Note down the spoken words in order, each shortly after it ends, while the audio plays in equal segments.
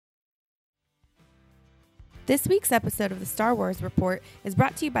This week's episode of the Star Wars Report is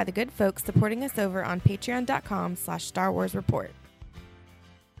brought to you by the good folks supporting us over on patreon.com/Star Wars Report.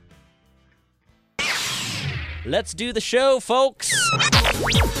 Let's do the show, folks.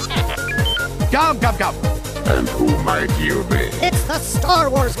 Come. And who might you be? It's the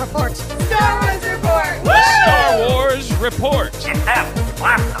Star Wars Report. Star Wars Report! Woo! Star Wars Report.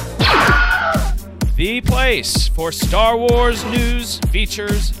 The place for Star Wars news,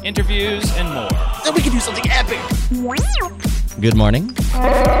 features, interviews, and more. Then we can do something epic. Good morning.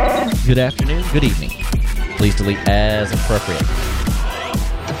 Good afternoon. Good evening. Please delete as appropriate.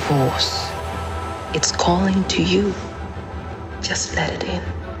 The Force. It's calling to you. Just let it in.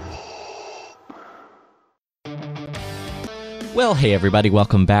 Well, hey everybody,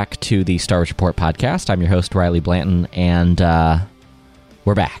 welcome back to the Star Wars Report podcast. I'm your host, Riley Blanton, and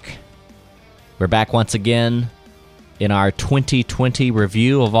we're back. We're back once again in our 2020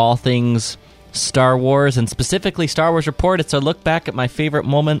 review of all things Star Wars, and specifically Star Wars Report. It's a look back at my favorite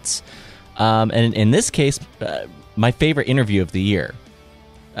moments, and in this case, my favorite interview of the year.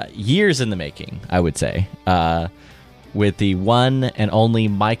 Years in the making, I would say, with the one and only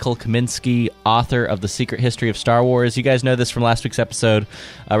Michael Kaminsky, author of The Secret History of Star Wars. You guys know this from last week's episode.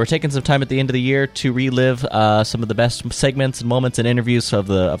 We're taking some time at the end of the year to relive some of the best segments and moments and interviews of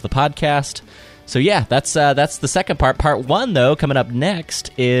the podcast. So yeah, that's the second part. Part one, though, coming up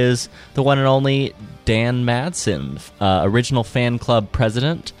next is the one and only Dan Madsen, original fan club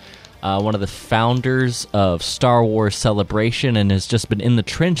president, one of the founders of Star Wars Celebration, and has just been in the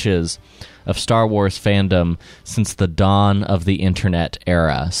trenches of Star Wars fandom since the dawn of the internet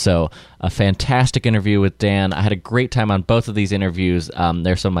era. So a fantastic interview with Dan. I had a great time on both of these interviews.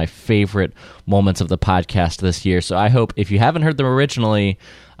 They're some of my favorite moments of the podcast this year. So I hope, if you haven't heard them originally,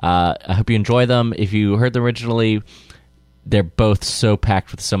 I hope you enjoy them. If you heard them originally, they're both so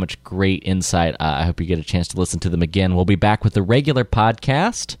packed with so much great insight. I hope you get a chance to listen to them again. We'll be back with the regular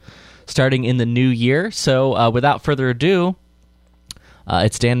podcast starting in the new year. So without further ado,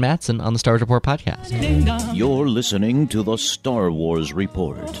 it's Dan Madsen on the Star Wars Report podcast. You're listening to the Star Wars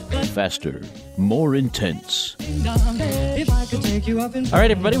Report. Faster, more intense. All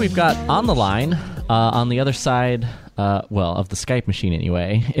right, everybody, we've got on the line, on the other side, of the Skype machine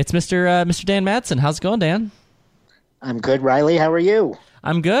anyway, it's Mr. Dan Madsen. How's it going, Dan? I'm good, Riley. How are you?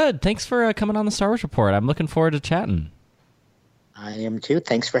 I'm good. Thanks for coming on the Star Wars Report. I'm looking forward to chatting. I am too.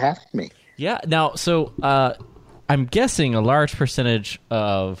 Thanks for having me. Yeah. Now, so I'm guessing a large percentage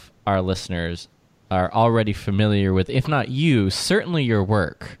of our listeners are already familiar with, if not you, certainly your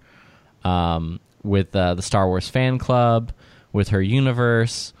work with the Star Wars Fan Club, with Her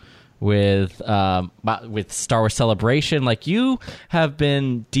Universe, with Star Wars Celebration. Like, you have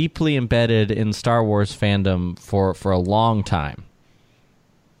been deeply embedded in Star Wars fandom for a long time.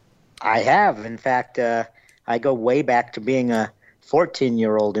 I have. In fact, I go way back to being a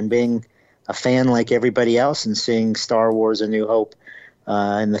 14-year-old and being a fan like everybody else and seeing Star Wars A New Hope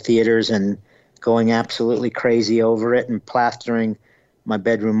in the theaters and going absolutely crazy over it and plastering my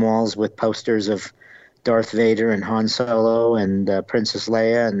bedroom walls with posters of Darth Vader and Han Solo and Princess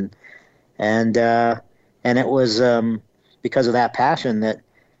Leia, and it was because of that passion that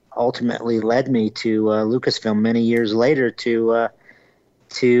ultimately led me to Lucasfilm many years later to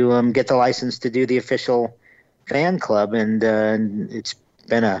get the license to do the official fan club, and it's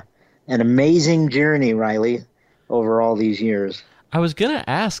been an amazing journey, Riley, over all these years. I was gonna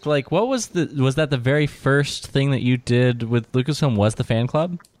ask, like, what was that the very first thing that you did with Lucasfilm was the fan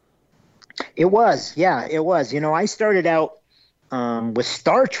club? It was, yeah, it was. You know, I started out with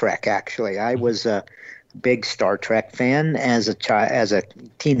Star Trek. Actually, I was a big Star Trek fan as a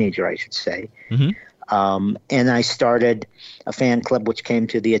teenager, I should say. Mm-hmm. And I started a fan club which came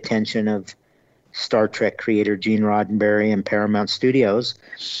to the attention of Star Trek creator Gene Roddenberry and Paramount Studios,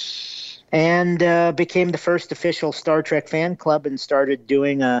 and became the first official Star Trek fan club, and started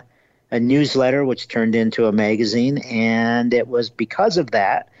doing a newsletter which turned into a magazine. And it was because of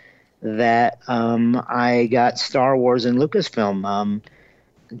that I got Star Wars and Lucasfilm.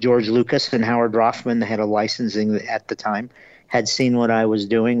 George Lucas and Howard Rothman, the head of licensing at the time, had seen what I was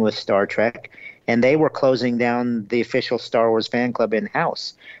doing with Star Trek, and they were closing down the official Star Wars fan club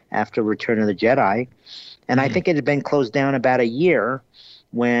in-house after Return of the Jedi. And I think it had been closed down about a year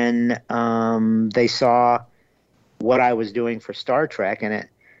when they saw what I was doing for Star Trek, and it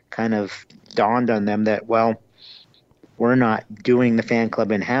kind of dawned on them that, well, we're not doing the fan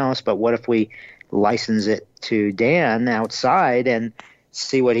club in-house, but what if we license it to Dan outside and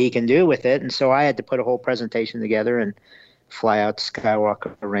see what he can do with it? And so I had to put a whole presentation together and fly out to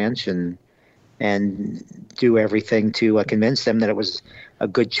Skywalker Ranch and do everything to convince them that it was a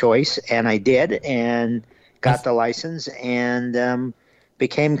good choice. And I did, and got the license, and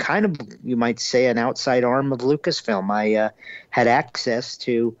became kind of, you might say, an outside arm of Lucasfilm. I had access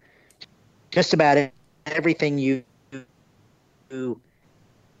to just about everything you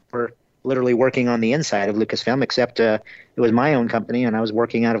were literally working on the inside of Lucasfilm, except it was my own company, and I was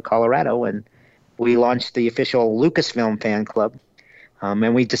working out of Colorado, and we launched the official Lucasfilm fan club,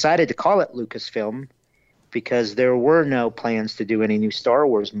 and we decided to call it Lucasfilm because there were no plans to do any new Star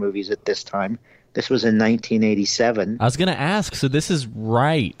Wars movies at this time. This was in 1987. I was going to ask, so this is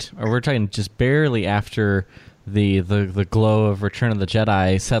right, or we're talking just barely after the glow of Return of the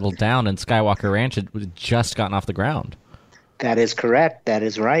Jedi settled down and Skywalker Ranch had just gotten off the ground. That is correct. That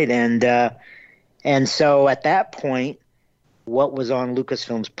is right. And so at that point, what was on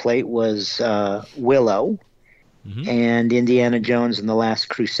Lucasfilm's plate was Willow and Indiana Jones and the Last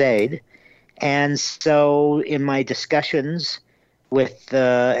Crusade. And so in my discussions with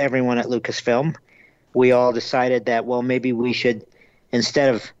everyone at Lucasfilm, we all decided that, well, maybe we should,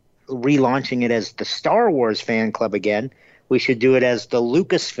 instead of relaunching it as the Star Wars fan club again, we should do it as the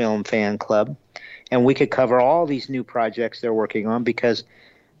Lucasfilm fan club, and we could cover all these new projects they're working on, because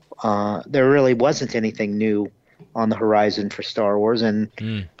there really wasn't anything new on the horizon for Star Wars. And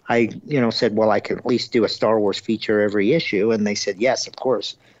I said, well, I could at least do a Star Wars feature every issue, and they said, yes, of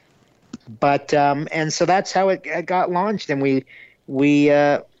course. But and so that's how it got launched, and we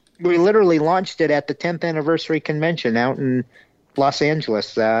literally launched it at the 10th anniversary convention out in Los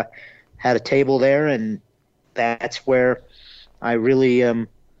Angeles. Had a table there, and that's where I really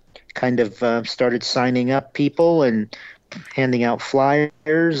kind of started signing up people and handing out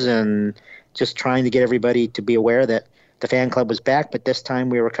flyers and just trying to get everybody to be aware that the fan club was back. But this time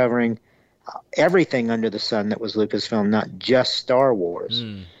we were covering everything under the sun that was Lucasfilm, not just Star Wars.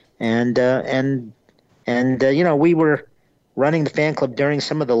 And we were running the fan club during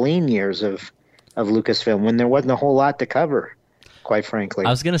some of the lean years of Lucasfilm, when there wasn't a whole lot to cover, quite frankly. I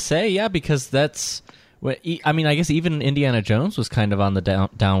was going to say, yeah, because that's, I mean, I guess even Indiana Jones was kind of on the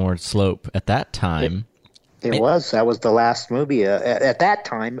downward slope at that time. It was. That was the last movie. At that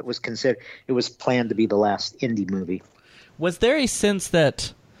time, it was planned to be the last indie movie. Was there a sense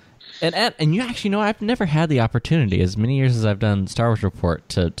that, and you actually know, I've never had the opportunity, as many years as I've done Star Wars Report,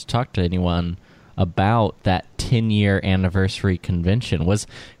 to talk to anyone about that 10-year anniversary convention.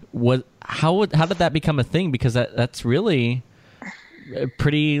 How did that become a thing? Because that's really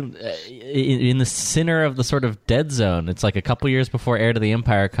pretty in the center of the sort of dead zone. It's like a couple years before Heir to the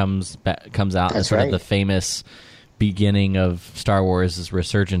Empire comes out, and sort of the famous beginning of Star Wars'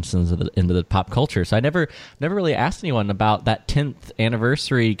 resurgence into the pop culture. So I never really asked anyone about that 10th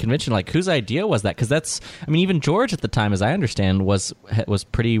anniversary convention. Like, whose idea was that? Because that's, I mean, even George at the time, as I understand, was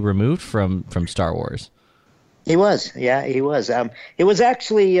pretty removed from Star Wars. He was, yeah, he was. It was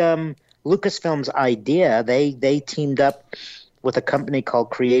actually Lucasfilm's idea. They teamed up with a company called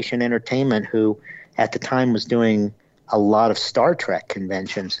Creation Entertainment, who at the time was doing a lot of Star Trek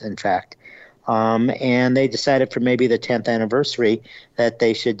conventions, in fact. And they decided for maybe the 10th anniversary that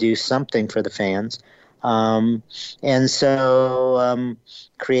they should do something for the fans. And so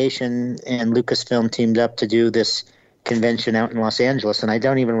Creation and Lucasfilm teamed up to do this convention out in Los Angeles. And I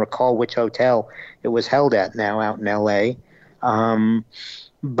don't even recall which hotel it was held at now, out in L.A.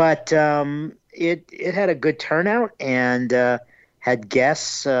 But it had a good turnout and had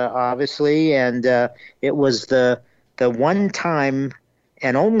guests, obviously. And it was the one time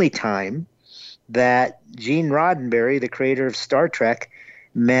and only time that Gene Roddenberry, the creator of Star Trek,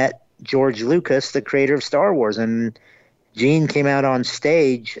 met George Lucas, the creator of Star Wars. And Gene came out on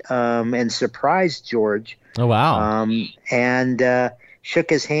stage and surprised George. Oh, wow. And shook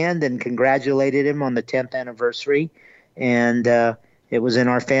his hand and congratulated him on the 10th anniversary. And it was in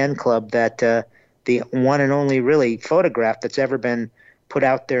our fan club that the one and only really photograph that's ever been put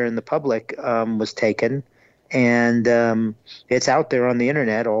out there in the public was taken. And it's out there on the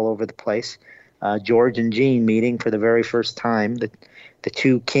internet all over the place. George and Gene meeting for the very first time, the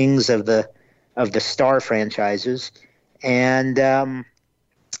two kings of the Star franchises. And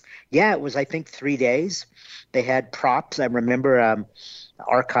it was, I think, 3 days. They had props. I remember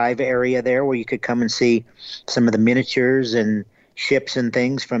archive area there where you could come and see some of the miniatures and ships and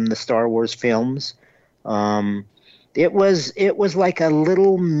things from the Star Wars films. It was like a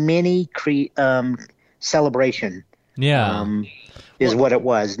little mini celebration. Yeah. Is what it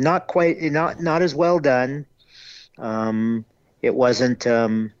was. Not quite, not as well done. It wasn't.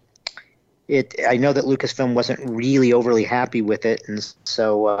 I know that Lucasfilm wasn't really overly happy with it, and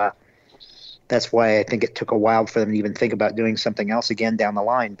so that's why I think it took a while for them to even think about doing something else again down the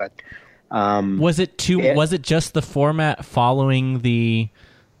line. But was it just the format following the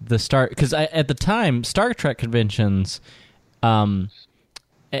the because at the time Star Trek conventions, and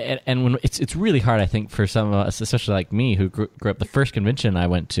when it's really hard, I think, for some of us, especially like me, who grew up. The first convention I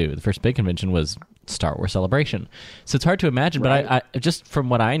went to, the first big convention, was Star Wars Celebration. So it's hard to imagine, Right. but I just from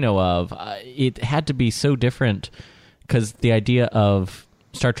what I know of, it had to be so different, because the idea of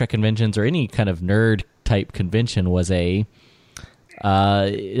Star Trek conventions or any kind of nerd type convention was a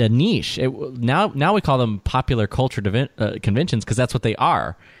niche. Now we call them popular culture conventions, because that's what they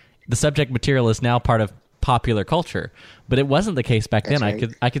are. The subject material is now part of popular culture, but it wasn't the case back then.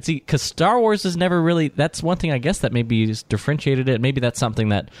 Right. I could see, because Star Wars is never really. That's one thing I guess that maybe differentiated it. Maybe that's something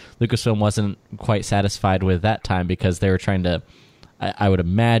that Lucasfilm wasn't quite satisfied with that time, because they were trying to, I would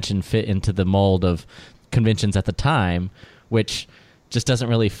imagine, fit into the mold of conventions at the time, which just doesn't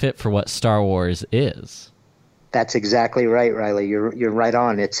really fit for what Star Wars is. That's exactly right, Riley. You're right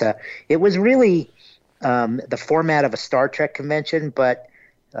on. It was really the format of a Star Trek convention, but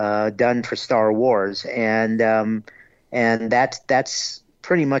done for Star Wars, and that's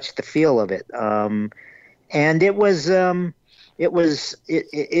pretty much the feel of it. And it was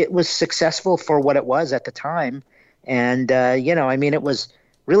successful for what it was at the time, and it was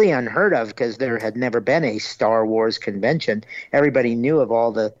really unheard of, because there had never been a Star Wars convention. Everybody knew of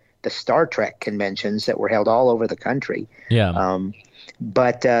all the Star Trek conventions that were held all over the country. Yeah.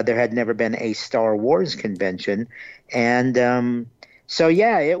 But there had never been a Star Wars convention. And so,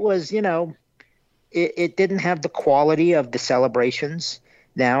 yeah, it was, it didn't have the quality of the celebrations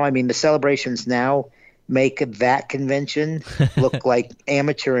now. I mean, the celebrations now make that convention look like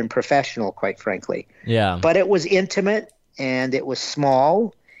amateur and professional, quite frankly. Yeah. But it was intimate, and it was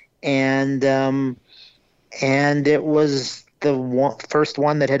small, and it was the first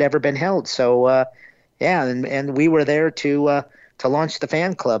one that had ever been held. So, and we were there to launch the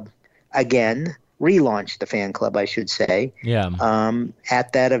fan club again, relaunch the fan club, I should say. Yeah.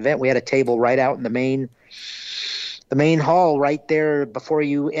 At that event, we had a table right out in the main hall, right there before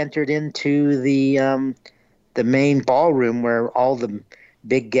you entered into the main ballroom, where all the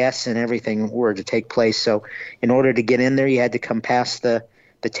big guests and everything were to take place. So, in order to get in there, you had to come past the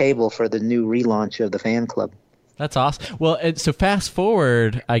table for the new relaunch of the fan club. That's awesome. Well, so fast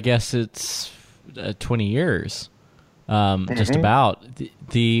forward, I guess it's 20 years, just about.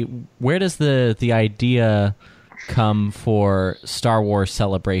 Where does the idea come for Star Wars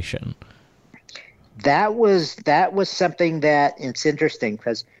Celebration? That was something that it's interesting,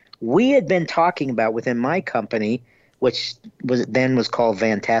 because we had been talking about within my company, which was called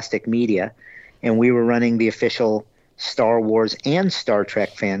Fantastic Media, and we were running the official Star Wars and Star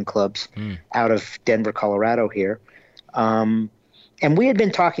Trek fan clubs out of Denver, Colorado here. And we had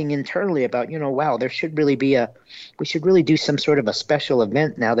been talking internally about, wow, we should really do some sort of a special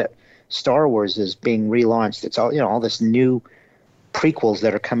event now that Star Wars is being relaunched. It's all, all this new prequels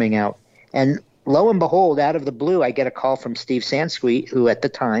that are coming out. And lo and behold, out of the blue, I get a call from Steve Sansweet, who at the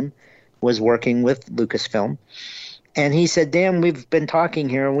time was working with Lucasfilm. And he said, Dan, we've been talking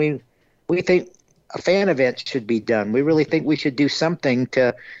here, and we think a fan event should be done. We really think we should do something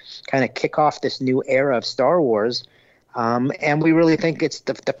to kind of kick off this new era of Star Wars. And we really think it's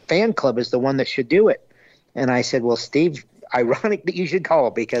the fan club is the one that should do it. And I said, well, Steve, ironic that you should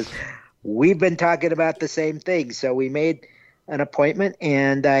call, because we've been talking about the same thing. So we made an appointment,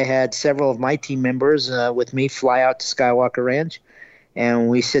 and I had several of my team members with me fly out to Skywalker Ranch, and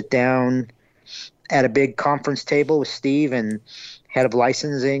we sit down at a big conference table with Steve and head of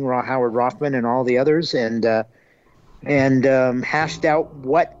licensing, Howard Rothman, and all the others, and hashed out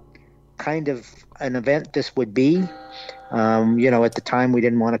what kind of an event this would be. At the time, we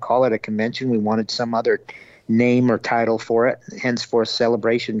didn't want to call it a convention. We wanted some other name or title for it. Henceforth,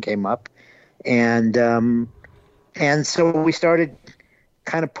 Celebration came up. And so we started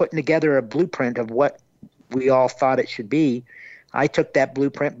kind of putting together a blueprint of what we all thought it should be. I took that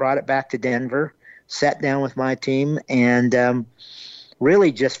blueprint, brought it back to Denver, sat down with my team, and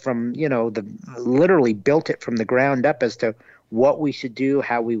really just from, literally built it from the ground up as to what we should do,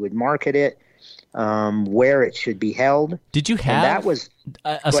 how we would market it, where it should be held. Did you have? And that was.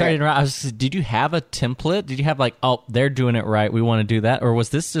 Sorry to interrupt. Did you have a template? Did you have they're doing it right, we want to do that, or was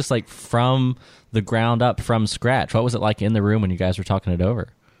this just like from the ground up, from scratch? What was it like in the room when you guys were talking it over?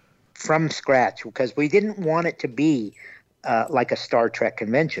 From scratch, because we didn't want it to be like a Star Trek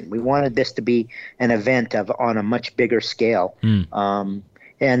convention. We wanted this to be an event on a much bigger scale.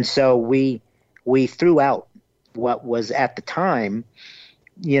 And so we threw out what was at the time,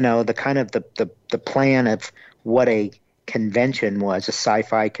 the kind of the plan of what a convention was, a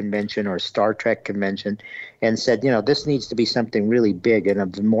sci-fi convention or a Star Trek convention, and said, this needs to be something really big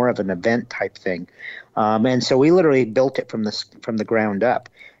and more of an event type thing. And so we literally built it from the ground up.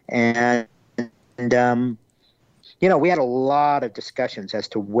 And you know, we had a lot of discussions as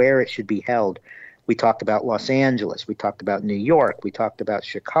to where it should be held. We talked about Los Angeles. We talked about New York. We talked about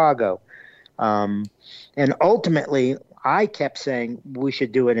Chicago. And ultimately, I kept saying we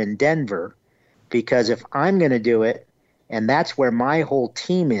should do it in Denver, because if I'm going to do it, and that's where my whole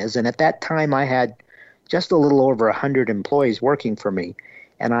team is, and at that time I had just a little over 100 employees working for me,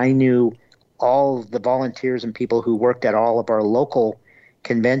 and I knew all the volunteers and people who worked at all of our local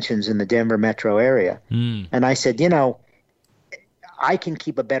conventions in the Denver metro area. And I said, you know, I can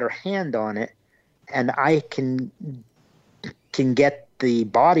keep a better hand on it, and I can get the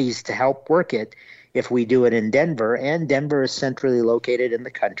bodies to help work it if we do it in Denver. And Denver is centrally located in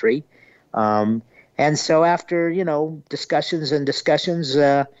the country. And so after, you know, discussions,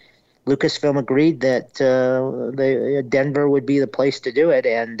 Lucasfilm agreed that Denver would be the place to do it.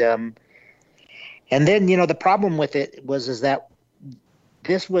 And then, you know, the problem with it is that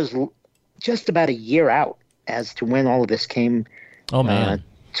this was just about a year out as to when all of this came to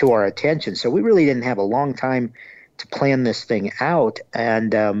our attention. So we really didn't have a long time to plan this thing out.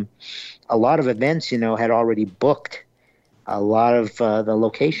 And a lot of events, you know, had already booked a lot of the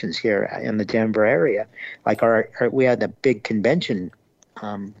locations here in the Denver area. Like we had a big convention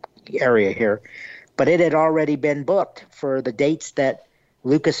area here, but it had already been booked for the dates that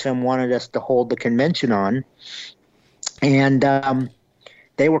Lucasfilm wanted us to hold the convention on. And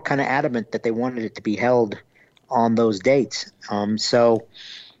they were kind of adamant that they wanted it to be held on those dates. So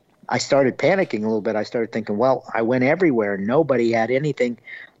I started panicking a little bit. I started thinking, well, I went everywhere. Nobody had anything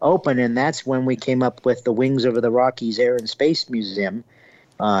open. And that's when we came up with the Wings Over the Rockies Air and Space Museum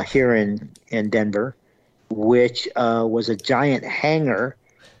here in Denver, which was a giant hangar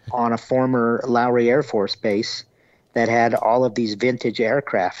on a former Lowry Air Force Base that had all of these vintage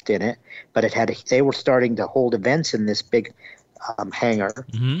aircraft in it. But they were starting to hold events in this big hangar.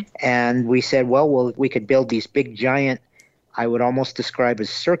 Mm-hmm. And we said, well, we could build these big giant, I would almost describe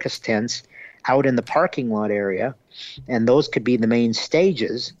as circus tents, out in the parking lot area, and those could be the main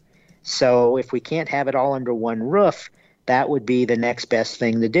stages. So if we can't have it all under one roof, that would be the next best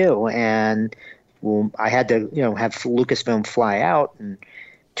thing to do. And I had to, you know, have Lucasfilm fly out and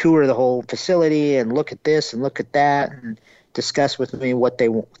tour the whole facility and look at this and look at that and discuss with me what they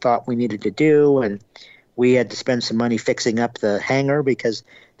thought we needed to do. And we had to spend some money fixing up the hangar because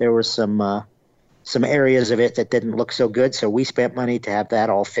there were some areas of it that didn't look so good. So we spent money to have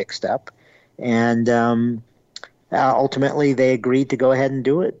that all fixed up. And ultimately, they agreed to go ahead and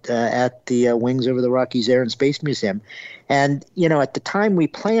do it at the Wings Over the Rockies Air and Space Museum. And, you know, at the time we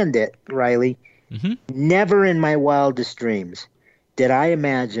planned it, Riley, never in my wildest dreams did I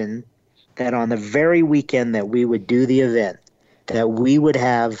imagine that on the very weekend that we would do the event, that we would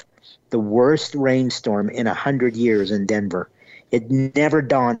have the worst rainstorm in 100 years in Denver. It never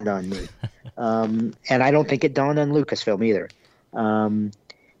dawned on me. And I don't think it dawned on Lucasfilm either.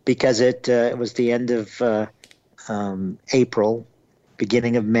 Because it was the end of April,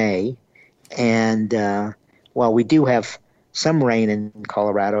 beginning of May, and while we do have some rain in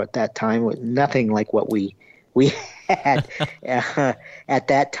Colorado at that time, nothing like what we had at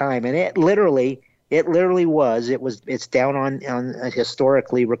that time, and it literally was. It's down on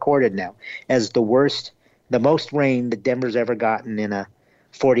historically recorded now as the most rain that Denver's ever gotten in a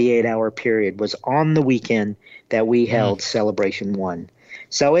 48-hour period was on the weekend that we held Celebration 1.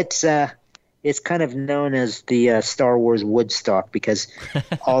 So it's kind of known as the Star Wars Woodstock because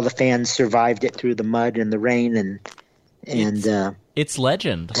all the fans survived it through the mud and the rain, and it's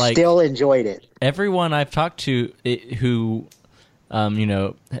legend. Like, still enjoyed it. Everyone I've talked to who, you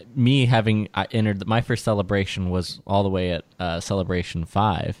know, me having entered my first celebration was all the way at Celebration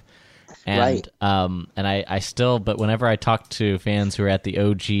 5. And, right. And I still, but whenever I talk to fans who are at the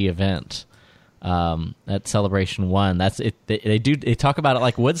OG event, at Celebration 1, that's it. They talk about it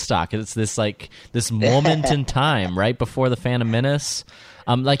like Woodstock. It's this moment in time right before the Phantom Menace.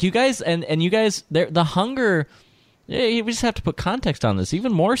 Like you guys and you guys, the hunger. We just have to put context on this,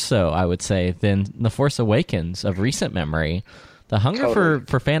 even more so, I would say, than The Force Awakens of recent memory. The hunger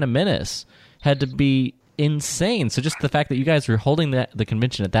for Phantom Menace had to be insane. So just the fact that you guys were holding the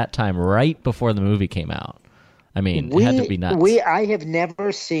convention at that time right before the movie came out, I mean, it had to be nuts. I have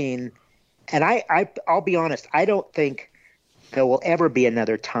never seen, and I'll be honest, I don't think there will ever be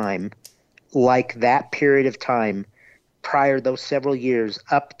another time like that period of time prior those several years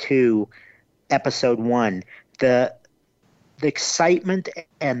up to Episode 1. The excitement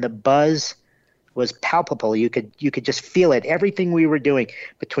and the buzz was palpable. You could just feel it. Everything we were doing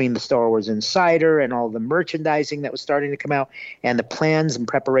between the Star Wars Insider and all the merchandising that was starting to come out and the plans and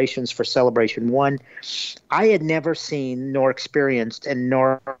preparations for Celebration 1, I had never seen nor experienced, and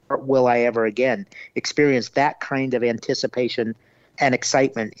nor will I ever again experience that kind of anticipation and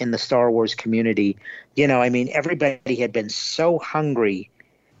excitement in the Star Wars community. I mean, everybody had been so hungry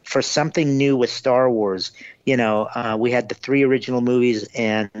for something new with Star Wars. We had the 3 original movies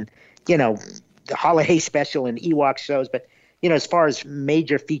and, the holiday special and Ewok shows. But, as far as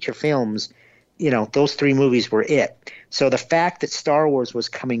major feature films, those 3 movies were it. So the fact that Star Wars was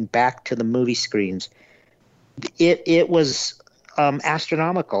coming back to the movie screens, it was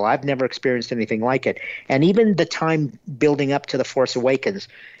astronomical. I've never experienced anything like it. And even the time building up to The Force Awakens,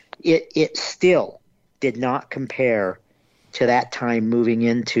 it still did not compare to that time moving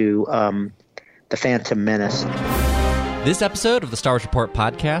into The Phantom Menace. This episode of the Star Wars Report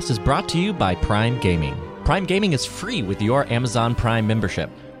podcast is brought to you by Prime Gaming. Prime Gaming is free with your Amazon Prime membership.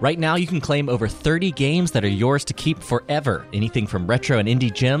 Right now, you can claim over 30 games that are yours to keep forever, anything from retro and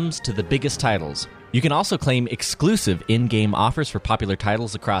indie gems to the biggest titles. You can also claim exclusive in-game offers for popular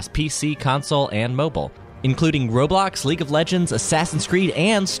titles across PC, console, and mobile, including Roblox, League of Legends, Assassin's Creed,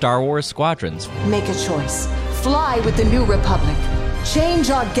 and Star Wars Squadrons. Make a choice. Fly with the New Republic. Change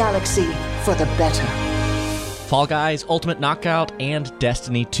our galaxy for the better. Fall Guys, Ultimate Knockout, and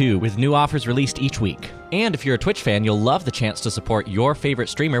Destiny 2, with new offers released each week. And if you're a Twitch fan, you'll love the chance to support your favorite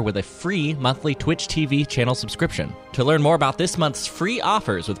streamer with a free monthly Twitch TV channel subscription. To learn more about this month's free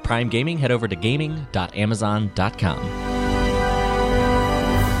offers with Prime Gaming, head over to gaming.amazon.com.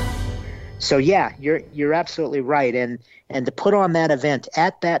 So yeah, you're absolutely right. And to put on that event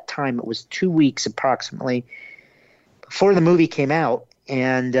at that time, it was 2 weeks approximately before the movie came out,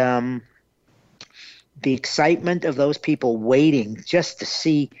 and the excitement of those people waiting just to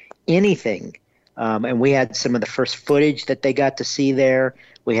see anything. And we had some of the first footage that they got to see there.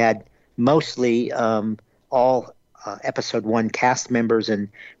 We had mostly all Episode 1 cast members and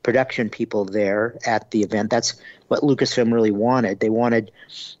production people there at the event. That's what Lucasfilm really wanted. They wanted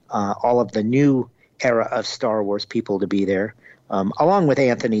all of the new era of Star Wars people to be there, along with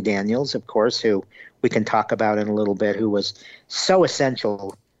Anthony Daniels, of course, who we can talk about in a little bit, who was so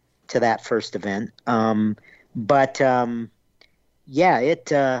essential to that first event. I'll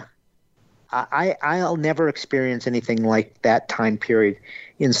never experience anything like that time period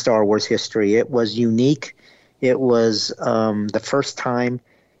in Star Wars history. It was unique. It was the first time,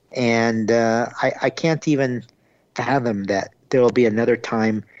 and I can't even fathom that there will be another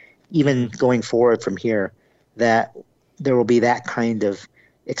time, even going forward from here, that there will be that kind of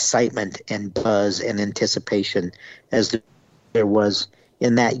excitement and buzz and anticipation as there was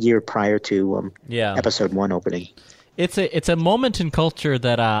in that year prior to Episode 1 opening. It's a moment in culture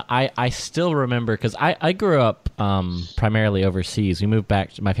that I still remember, because I grew up primarily overseas.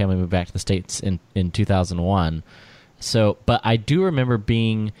 My family moved back to the States in 2001. But I do remember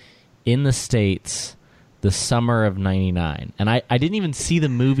being in the States the summer of '99, and I didn't even see the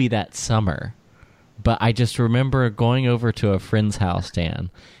movie that summer, but I just remember going over to a friend's house,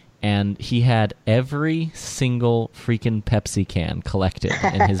 Dan, and he had every single freaking Pepsi can collected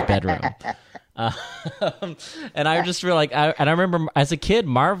in his bedroom. And I just feel like, I remember as a kid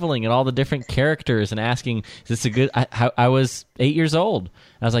marveling at all the different characters and asking, is this a good, I was 8 years old.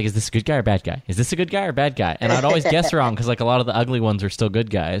 And I was like, is this a good guy or bad guy? Is this a good guy or bad guy? And I'd always guess wrong, because like a lot of the ugly ones are still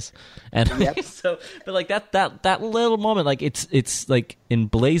good guys. And but like that little moment, like it's like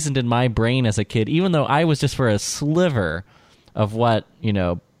emblazoned in my brain as a kid, even though I was just for a sliver of what,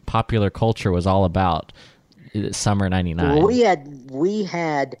 popular culture was all about. Summer '99. We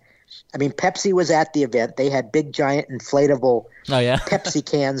had. I mean, Pepsi was at the event. They had big, giant, inflatable Pepsi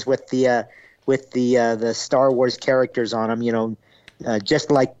cans with the Star Wars characters on them. Just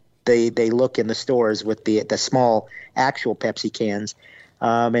like they look in the stores with the small actual Pepsi cans.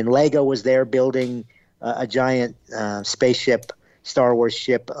 And Lego was there building a giant spaceship, Star Wars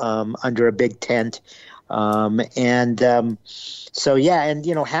ship, under a big tent. Hasbro.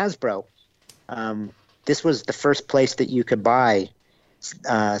 This was the first place that you could buy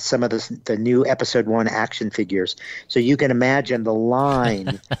some of the new Episode 1 action figures. So you can imagine the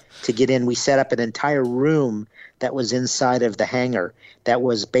line to get in. We set up an entire room that was inside of the hangar that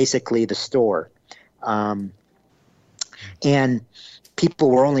was basically the store. And people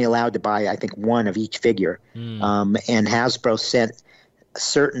were only allowed to buy, I think, one of each figure. And Hasbro sent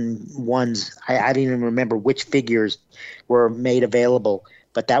certain ones. I don't even remember which figures were made available,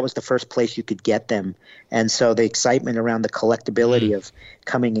 but that was the first place you could get them. And so the excitement around the collectability of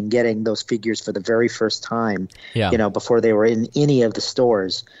coming and getting those figures for the very first time, before they were in any of the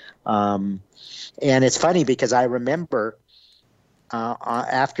stores, And it's funny because I remember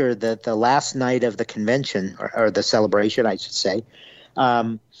after the last night of the convention, or the celebration, I should say,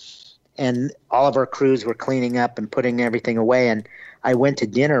 and all of our crews were cleaning up and putting everything away, and I went to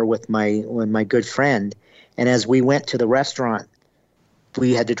dinner with my good friend, and as we went to the restaurant,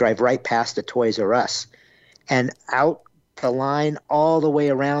 we had to drive right past the Toys R Us, and out the line all the way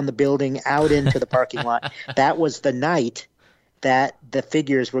around the building, out into the parking lot. That was the night that the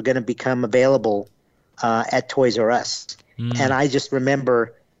figures were going to become available at Toys R Us. And I just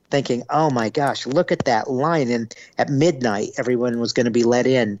remember thinking, oh my gosh, look at that line. And at midnight, everyone was going to be let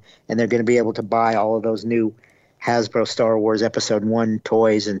in, and they're going to be able to buy all of those new Hasbro Star Wars Episode 1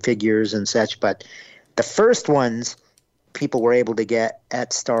 toys and figures and such. But the first ones people were able to get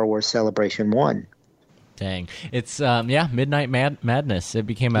at Star Wars Celebration 1. Dang. It's, Midnight Madness. It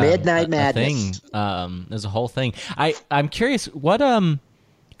became a thing. There's a whole thing. I'm curious, what,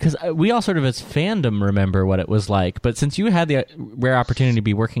 because we all sort of as fandom remember what it was like, but since you had the rare opportunity to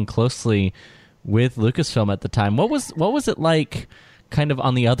be working closely with Lucasfilm at the time, what was it like kind of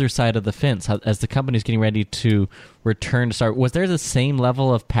on the other side of the fence as the company's getting ready to return to Star Wars? Was there the same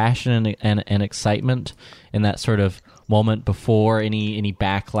level of passion and excitement in that sort of moment before any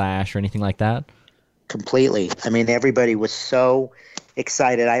backlash or anything like that? Completely. I mean, everybody was so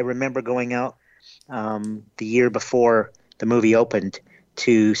excited. I remember going out the year before the movie opened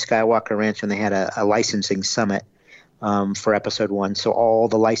to Skywalker Ranch, and they had a licensing summit for Episode 1. So all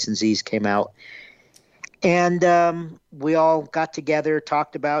the licensees came out, and we all got together,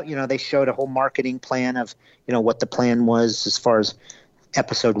 talked about, they showed a whole marketing plan of, what the plan was as far as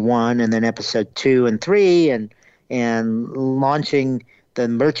Episode 1 and then Episode 2 and 3 and launching the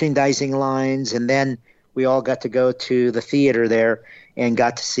merchandising lines. And then we all got to go to the theater there and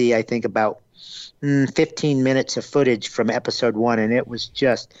got to see, I think, about 15 minutes of footage from Episode 1, and it was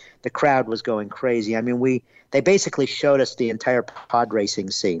just, the crowd was going crazy. I mean, they basically showed us the entire pod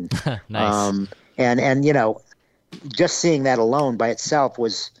racing scene. Nice. And just seeing that alone by itself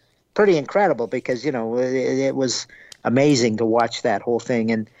was pretty incredible, because it was amazing to watch that whole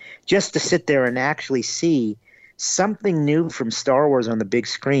thing, and just to sit there and actually see something new from Star Wars on the big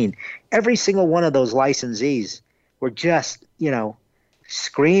screen. Every single one of those licensees were just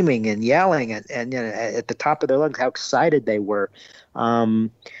screaming and yelling and at the top of their lungs how excited they were.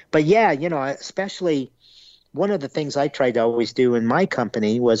 But yeah, especially one of the things I tried to always do in my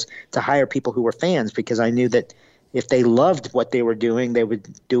company was to hire people who were fans, because I knew that if they loved what they were doing, they would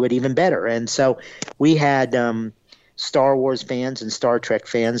do it even better. And so we had Star Wars fans and Star Trek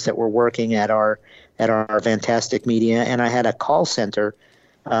fans that were working at our Fantastic Media, and I had a call center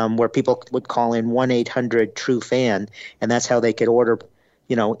where people would call in 1-800-TRUE-FAN, and that's how they could order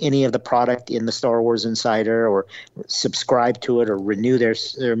any of the product in the Star Wars Insider, or subscribe to it, or renew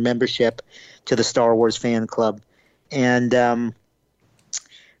their membership to the Star Wars fan club. And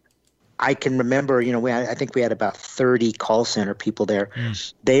I can remember, I think we had about 30 call center people there.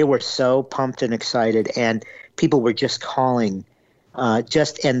 They were so pumped and excited, and people were just calling,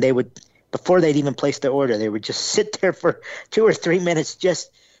 and they would, before they'd even place their order, they would just sit there for 2 or 3 minutes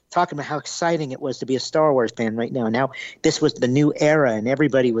just talking about how exciting it was to be a Star Wars fan right now. Now, this was the new era, and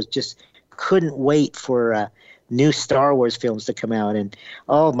everybody was just couldn't wait for new Star Wars films to come out. And,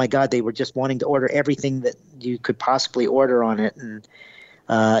 oh, my God, they were just wanting to order everything that you could possibly order on it. And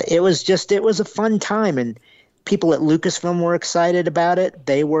it was a fun time. And people at Lucasfilm were excited about it.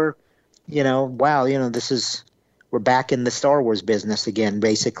 They were, wow, we're back in the Star Wars business again,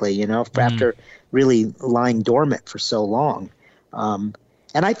 basically, after really lying dormant for so long.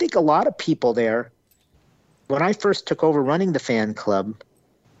 And I think a lot of people there, when I first took over running the fan club,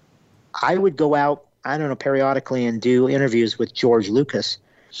 I would go out, periodically and do interviews with George Lucas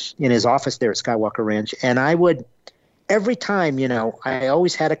in his office there at Skywalker Ranch. And I would, every time, I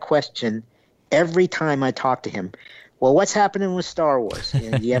always had a question every time I talked to him. Well, what's happening with Star Wars? Do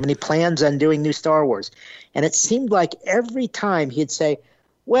you have any plans on doing new Star Wars? And it seemed like every time he'd say,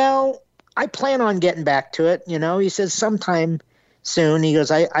 well, I plan on getting back to it. He says sometime soon. He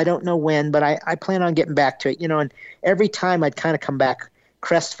goes, I don't know when, but I plan on getting back to it. And every time I'd kind of come back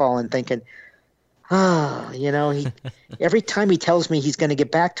crestfallen thinking, every time he tells me he's going to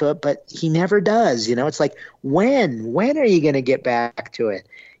get back to it, but he never does. It's like, when are you going to get back to it?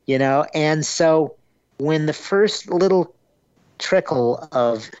 And so when the first little trickle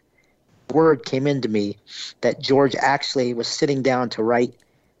of word came into me that George actually was sitting down to write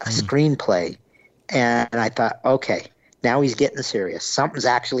a screenplay, and I thought, okay, now he's getting serious. Something's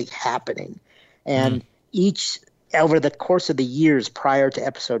actually happening. And over the course of the years prior to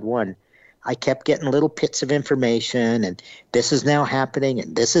Episode 1, I kept getting little bits of information, and this is now happening,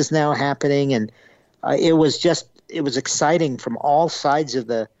 and this is now happening, and it was exciting from all sides of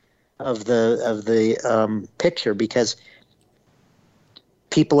the picture, because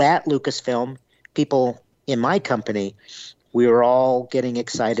people at Lucasfilm, people in my company, we were all getting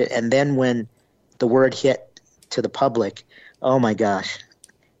excited. And then when the word hit to the public, oh my gosh,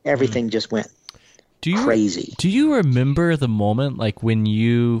 everything just went crazy. Do you remember the moment, like when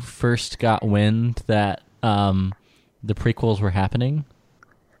you first got wind that the prequels were happening?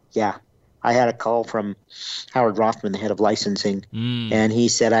 Yeah. I had a call from Howard Rothman, the head of licensing, and he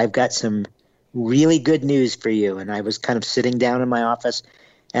said, I've got some really good news for you. And I was kind of sitting down in my office,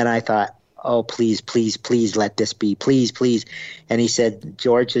 and I thought, oh, please, please, please let this be. Please, please. And he said,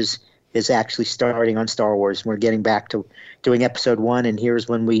 George is actually starting on Star Wars. We're getting back to doing episode 1, and here's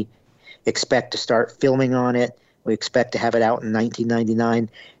when we expect to start filming on it. We expect to have it out in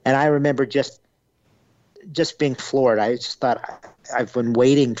 1999. And I remember just being floored. I just thought, I've been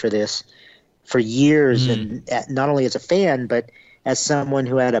waiting for this for years, and not only as a fan, but as someone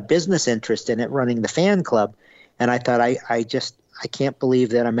who had a business interest in it, running the fan club. And I thought, I can't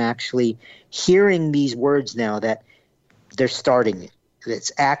believe that I'm actually hearing these words now, that they're starting.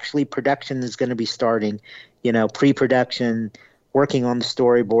 It's actually, production is going to be starting, pre-production, working on the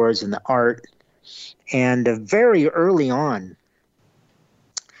storyboards and the art. And very early on,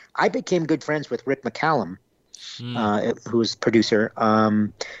 I became good friends with Rick McCallum, who was producer,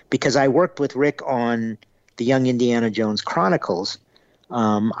 because I worked with Rick on the Young Indiana Jones Chronicles.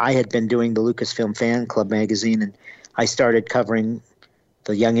 I had been doing the Lucasfilm Fan Club magazine, and I started covering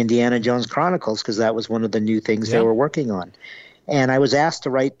the Young Indiana Jones Chronicles because that was one of the new things they were working on. And I was asked to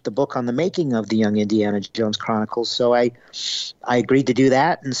write the book on the making of the Young Indiana Jones Chronicles, so I agreed to do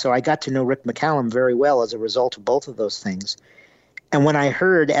that. And so I got to know Rick McCallum very well as a result of both of those things. And when I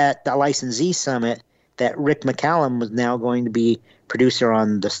heard at the Licensee Summit that Rick McCallum was now going to be producer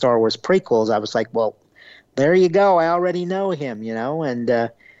on the Star Wars prequels, I was like, well, there you go. I already know him,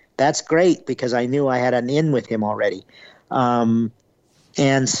 and that's great, because I knew I had an in with him already. And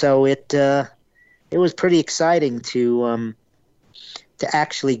so it was pretty exciting to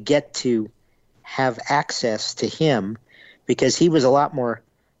actually get to have access to him, because he was a lot more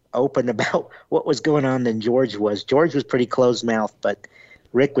open about what was going on than George was. George was pretty closed-mouthed, but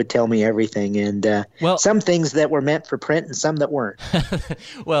Rick would tell me everything, and some things that were meant for print and some that weren't.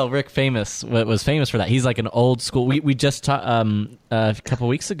 Well, Rick was famous for that. He's like an old school. We just a couple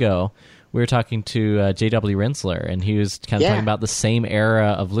weeks ago, we were talking to J.W. Rensler, and he was kind of talking about the same era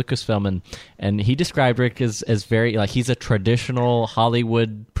of Lucasfilm, and he described Rick as very, like, he's a traditional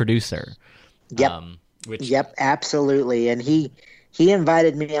Hollywood producer. Yep. Yep, absolutely. And he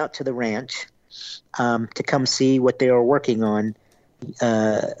invited me out to the ranch to come see what they were working on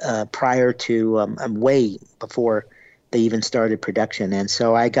prior to way before they even started production. And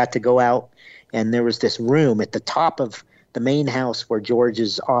so I got to go out, and there was this room at the top of the main house where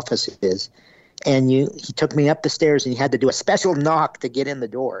George's office is, and he took me up the stairs, and you had to do a special knock to get in the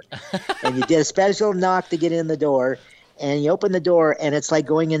door. And you did a special knock to get in the door, and you open the door, and it's like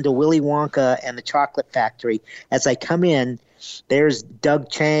going into Willy Wonka and the Chocolate Factory. As I come in, there's Doug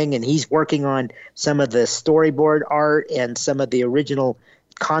Chang, and he's working on some of the storyboard art and some of the original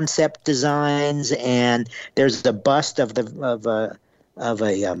concept designs. And there's the bust of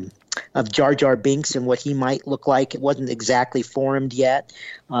Jar Jar Binks and what he might look like. It wasn't exactly formed yet.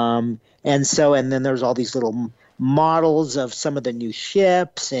 And then there's all these little models of some of the new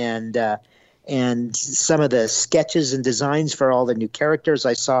ships and some of the sketches and designs for all the new characters.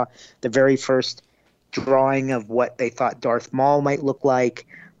 I saw the very first drawing of what they thought Darth Maul might look like.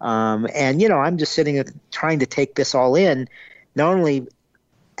 And I'm just sitting trying to take this all in, not only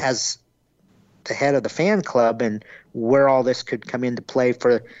as the head of the fan club and where all this could come into play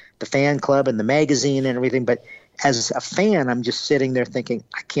for the fan club and the magazine and everything, but as a fan, I'm just sitting there thinking,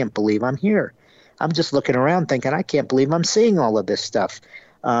 I can't believe I'm here. I'm just looking around thinking, I can't believe I'm seeing all of this stuff.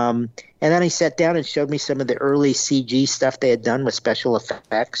 And then he sat down and showed me some of the early CG stuff they had done with special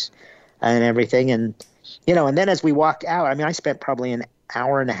effects and everything. And, and then as we walked out, I spent probably an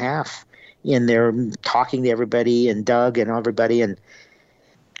hour and a half in there talking to everybody and Doug and everybody and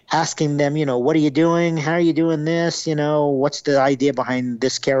asking them, what are you doing? How are you doing this? What's the idea behind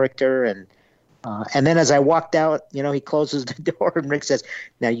this character? And then as I walked out, he closes the door and Rick says,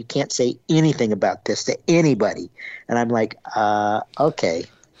 now you can't say anything about this to anybody. And I'm like, okay.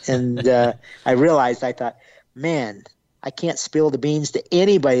 And I realized, I thought, man, I can't spill the beans to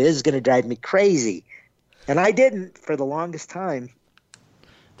anybody. This is going to drive me crazy. And I didn't for the longest time.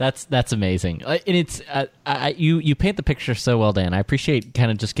 That's amazing. And it's you paint the picture so well, Dan. I appreciate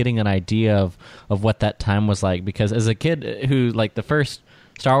kind of just getting an idea of what that time was like, because as a kid who, like, the first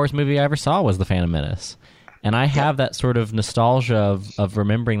Star Wars movie I ever saw was The Phantom Menace. And I have that sort of nostalgia of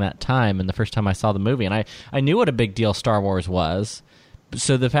remembering that time and the first time I saw the movie. And I knew what a big deal Star Wars was.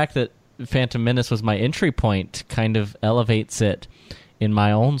 So the fact that Phantom Menace was my entry point kind of elevates it in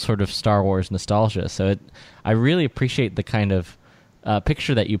my own sort of Star Wars nostalgia. So I really appreciate the kind of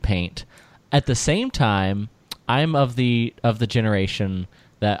picture that you paint. At the same time, I'm of the generation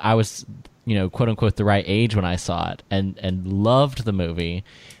that I was, quote unquote, the right age when I saw it and loved the movie.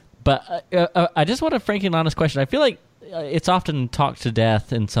 But I just want a frank and honest question. I feel like it's often talked to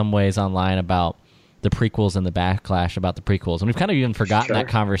death in some ways online about the prequels and the backlash about the prequels, and we've kind of even forgotten that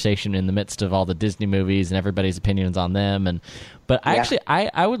conversation in the midst of all the Disney movies and everybody's opinions on them. But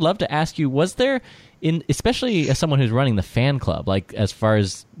I would love to ask you: was there, especially as someone who's running the fan club, like as far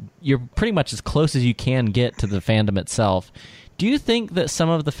as you're pretty much as close as you can get to the fandom itself, do you think that some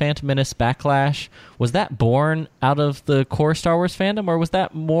of the Phantom Menace backlash was that born out of the core Star Wars fandom, or was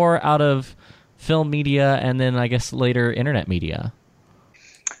that more out of film media and then I guess later internet media?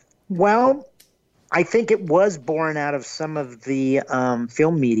 Well, I think it was born out of some of the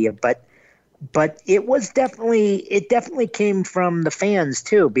film media, but it definitely came from the fans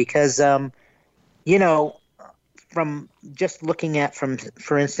too, because from just looking at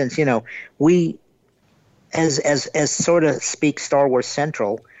for instance, we as sort of speak Star Wars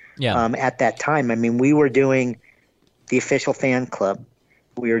Central at that time. I mean, we were doing the official fan club,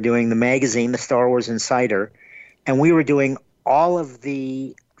 we were doing the magazine, the Star Wars Insider, and we were doing all of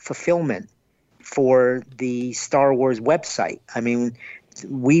the fulfillment for the Star Wars website. I mean,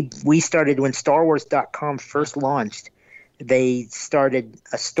 we started when StarWars.com first launched. They started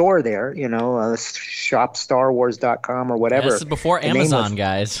a store there, shopstarwars.com or whatever. Yeah, this is before Amazon,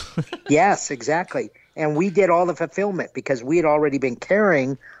 guys. Yes, exactly. And we did all the fulfillment because we had already been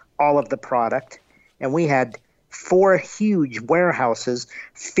carrying all of the product, and we had 4 huge warehouses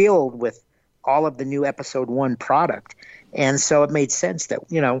filled with all of the new Episode 1 product. And so it made sense that,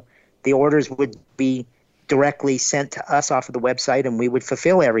 the orders would be directly sent to us off of the website, and we would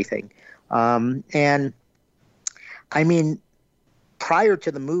fulfill everything. And I mean, prior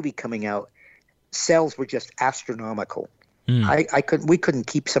to the movie coming out, sales were just astronomical. We couldn't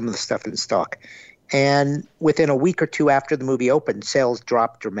keep some of the stuff in stock. And within a week or two after the movie opened, sales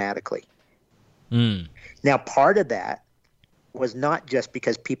dropped dramatically. Now, part of that was not just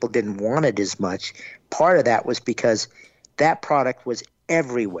because people didn't want it as much. Part of that was because that product was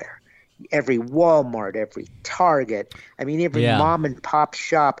everywhere. Every Walmart, every Target. I mean, every mom and pop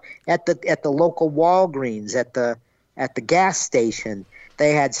shop, at the local Walgreens, at the gas station,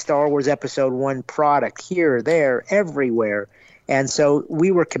 they had Star Wars Episode 1 product here, there, everywhere. And so we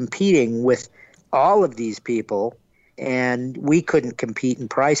were competing with all of these people, and we couldn't compete in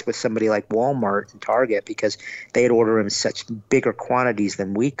price with somebody like Walmart and Target because they'd order in such bigger quantities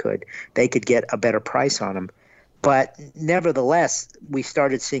than we could. They could get a better price on them. But nevertheless, we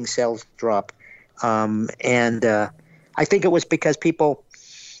started seeing sales drop. And I think it was because people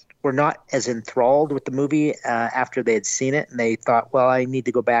were not as enthralled with the movie after they had seen it. And they thought, well, I need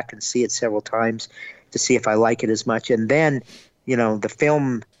to go back and see it several times to see if I like it as much. And then, the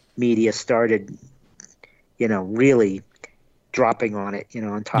film media started, really dropping on it,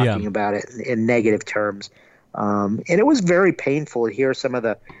 and talking about it in negative terms. And it was very painful to hear some of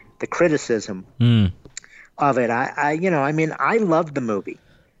the criticism of it. I loved the movie.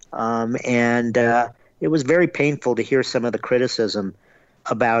 And it was very painful to hear some of the criticism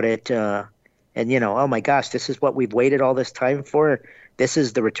about it. And, oh my gosh, this is what we've waited all this time for. This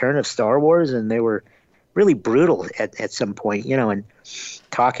is the return of Star Wars. And they were really brutal at some point, and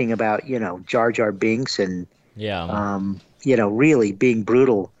talking about, Jar Jar Binks and, really being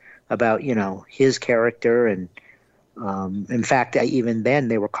brutal about, his character. And in fact, even then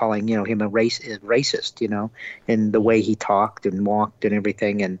they were calling, him a racist, in the way he talked and walked and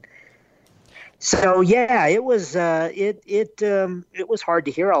everything. And so, it was it was hard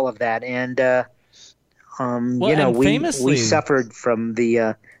to hear all of that. And, we suffered from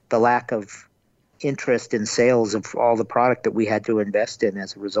the lack of interest in sales of all the product that we had to invest in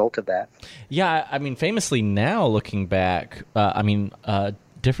as a result of that. Yeah, I mean, famously now looking back,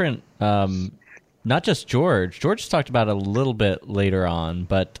 different, not just George. George talked about it a little bit later on,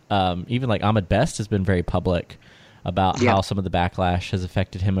 but even like Ahmed Best has been very public about how some of the backlash has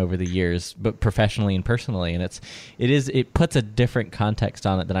affected him over the years, but professionally and personally. And it puts a different context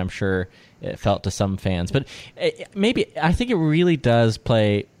on it than I'm sure it felt to some fans. But I think it really does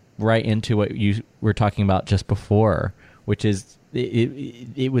play right into what you were talking about just before, which is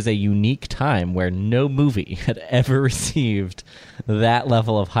it was a unique time where no movie had ever received that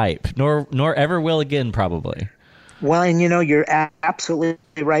level of hype, nor ever will again, probably. Well, and you're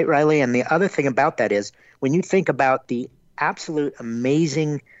absolutely right, Riley. And the other thing about that is when you think about the absolute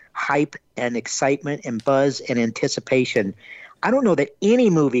amazing hype and excitement and buzz and anticipation, I don't know that any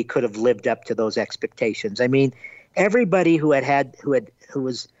movie could have lived up to those expectations. I mean, everybody who had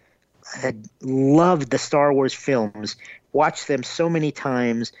loved the Star Wars films, watched them so many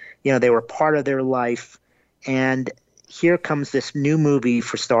times, they were part of their life, and here comes this new movie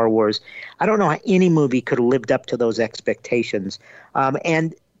for Star Wars. I don't know how any movie could have lived up to those expectations.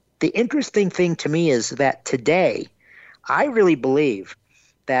 And the interesting thing to me is that today, I really believe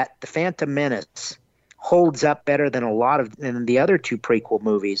that The Phantom Menace holds up better than than the other two prequel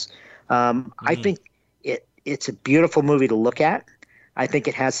movies. I think it's a beautiful movie to look at. I think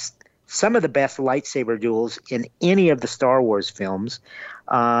it has some of the best lightsaber duels in any of the Star Wars films.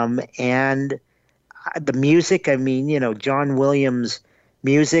 And the music, I mean, John Williams'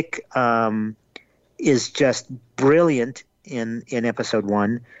 music is just brilliant in Episode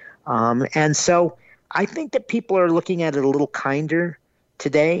 1. And so I think that people are looking at it a little kinder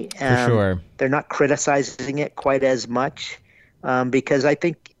today. For sure. They're not criticizing it quite as much because I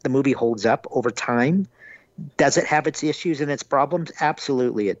think the movie holds up over time. Does it have its issues and its problems?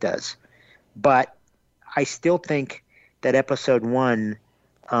 Absolutely it does. But I still think that Episode 1,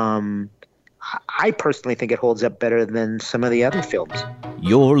 I personally think it holds up better than some of the other films.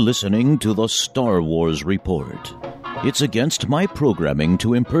 You're listening to the Star Wars Report. It's against my programming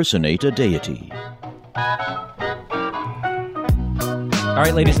to impersonate a deity. All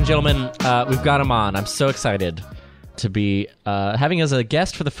right, ladies and gentlemen, we've got him on. I'm so excited to be having as a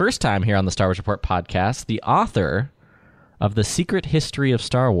guest for the first time here on the Star Wars Report podcast, the author of The Secret History of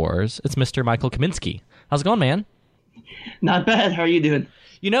Star Wars. It's Mr. Michael Kaminsky. How's it going, man? Not bad. How are you doing?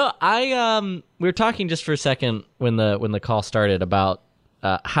 We were talking just for a second when the call started about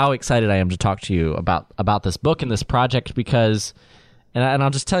how excited I am to talk to you about this book and this project because, and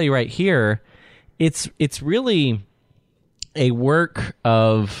I'll just tell you right here, it's really a work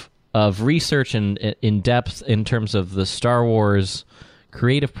of research and in depth in terms of the Star Wars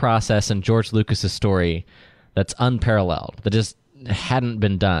creative process and George Lucas's story that's unparalleled, that just hadn't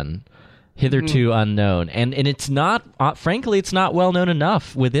been done. Hitherto unknown, and it's not frankly it's not well known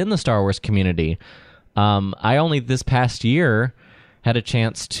enough within the Star Wars community. I only this past year had a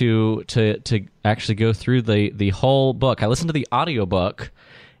chance to actually go through the whole book. I listened to the audiobook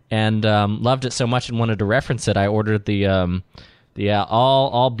and loved it so much and wanted to reference it. I ordered the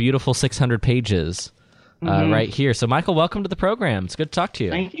all beautiful 600 pages right here. So Michael, welcome to the program. It's good to talk to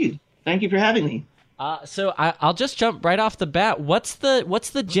you. Thank you for having me. So I'll just jump right off the bat. What's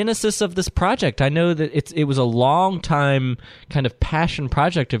the genesis of this project? I know that it was a long time kind of passion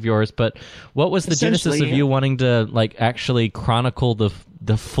project of yours, but what was the genesis of you wanting to actually chronicle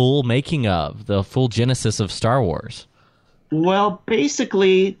the full making of, the full genesis of Star Wars? Well,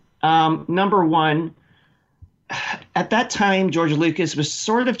 basically, number one, at that time, George Lucas was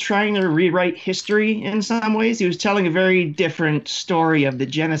sort of trying to rewrite history in some ways. He was telling a very different story of the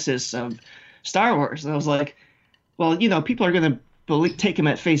genesis of Star Wars. And I was like, well, people are going to take him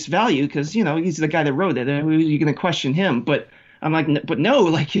at face value because, he's the guy that wrote it. And you're going to question him. But I'm like, but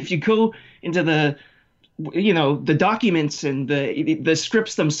no, if you go into the documents and the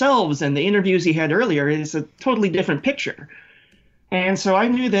scripts themselves and the interviews he had earlier, it's a totally different picture. And so I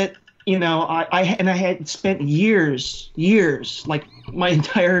knew that, I had spent years, like my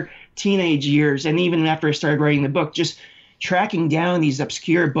entire teenage years, and even after I started writing the book, just tracking down these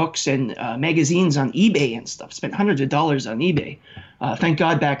obscure books and magazines on eBay and stuff. Spent hundreds of dollars on eBay. Thank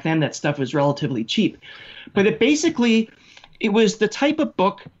God back then that stuff was relatively cheap. But it was the type of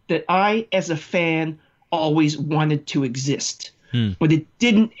book that I, as a fan, always wanted to exist. But it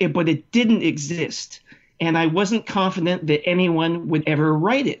didn't exist. And I wasn't confident that anyone would ever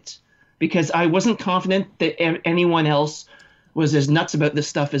write it because I wasn't confident that anyone else was as nuts about this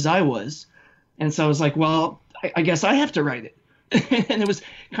stuff as I was. And so I was like, well, I guess I have to write it. And it was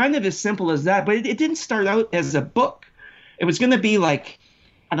kind of as simple as that. But it didn't start out as a book. It was going to be like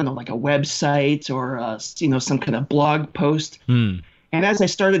a website or, some kind of blog post. And as I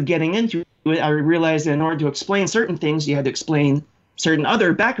started getting into it, I realized that in order to explain certain things, you had to explain certain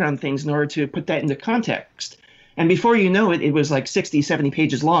other background things in order to put that into context. And before you know it, it was like 60, 70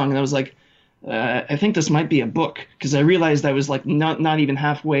 pages long. And I was like, I think this might be a book because I realized I was not even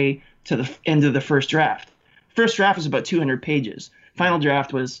halfway to the end of the first draft. First draft was about 200 pages. Final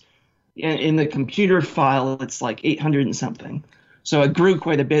draft was, in the computer file, it's like 800 and something. So it grew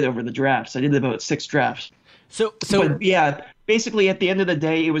quite a bit over the drafts. I did about 6 drafts. So but yeah, basically at the end of the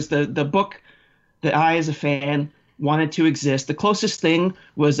day, it was the book that I, as a fan, wanted to exist. The closest thing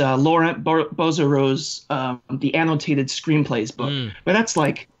was Laurent Bouzereau's The Annotated Screenplays book. But that's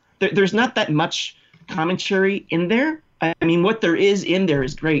like, there's not that much commentary in there. I mean, what there is in there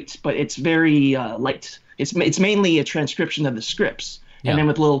is great, but it's very light. It's mainly a transcription of the scripts, and then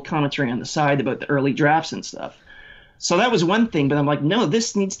with a little commentary on the side about the early drafts and stuff. So that was one thing, but I'm like, no,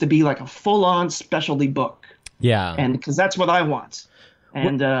 this needs to be like a full-on specialty book. Yeah. And because that's what I want.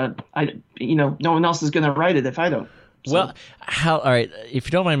 And no one else is going to write it if I don't. So. Well, all right, if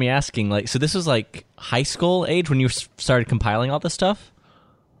you don't mind me asking, like, so this was like high school age when you started compiling all this stuff?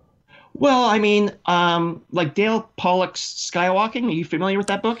 Well, I mean, like Dale Pollock's Skywalking. Are you familiar with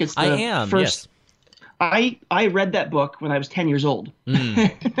that book? It's the I am. First, yes. I read that book when I was 10 years old.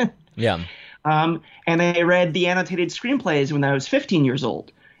 Yeah. And I read the annotated screenplays when I was 15 years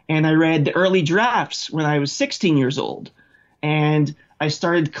old. And I read the early drafts when I was 16 years old. And I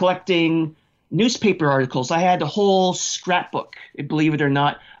started collecting newspaper articles. I had a whole scrapbook, believe it or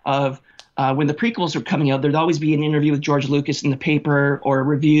not, of when the prequels were coming out, there'd always be an interview with George Lucas in the paper or a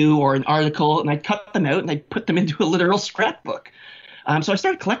review or an article, and I'd cut them out and I'd put them into a literal scrapbook. So I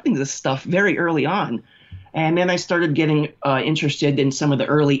started collecting this stuff very early on. And then I started getting interested in some of the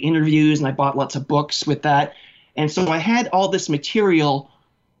early interviews, and I bought lots of books with that. And so I had all this material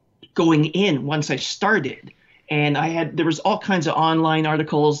going in once I started. And there was all kinds of online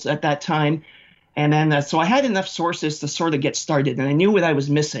articles at that time. And then so I had enough sources to sort of get started, and I knew what I was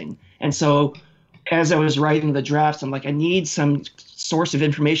missing. And so as I was writing the drafts, I'm like, I need some source of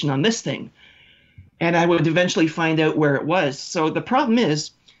information on this thing. And I would eventually find out where it was. So the problem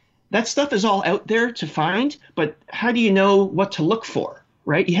is that stuff is all out there to find, but how do you know what to look for,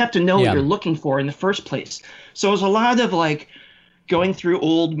 right? You have to know what you're looking for in the first place. So it was a lot of like going through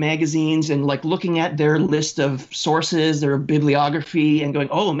old magazines and like looking at their list of sources, their bibliography, and going,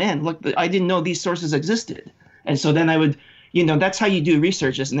 oh man, look, I didn't know these sources existed. And so then I would, that's how you do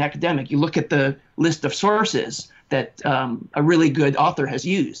research as an academic. You look at the list of sources that a really good author has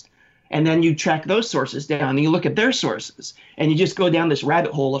used. And then you track those sources down and you look at their sources, and you just go down this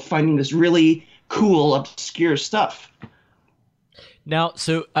rabbit hole of finding this really cool, obscure stuff. Now,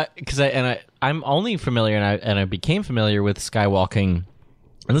 so I'm only familiar, and I became familiar with Skywalking.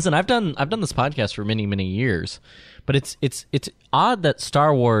 And listen, I've done this podcast for many, many years, but it's odd that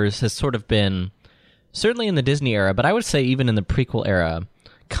Star Wars has sort of been, certainly in the Disney era, but I would say even in the prequel era,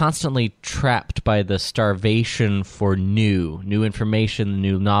 constantly trapped by the starvation for new information,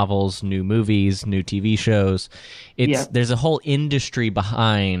 new novels, new movies, new TV shows. There's a whole industry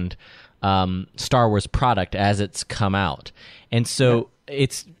behind Star Wars product as it's come out. And so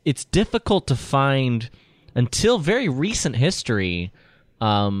it's difficult to find, until very recent history,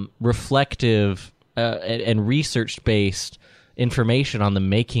 reflective and research-based information on the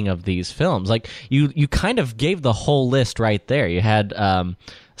making of these films. Like you kind of gave the whole list right there. You had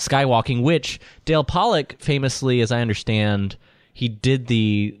Skywalking, which Dale Pollock famously, as I understand, he did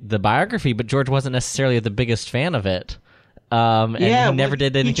the biography, but George wasn't necessarily the biggest fan of it. And he never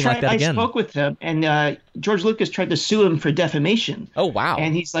did anything like that again. I spoke with him, and George Lucas tried to sue him for defamation. Oh, wow.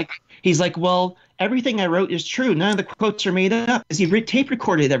 And he's like, well, everything I wrote is true. None of the quotes are made up. Because he tape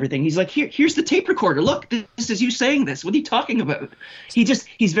recorded everything. He's like, here's the tape recorder. Look, this is you saying this. What are you talking about?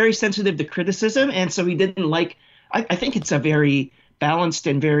 He's very sensitive to criticism, and so he didn't like. I think it's a very balanced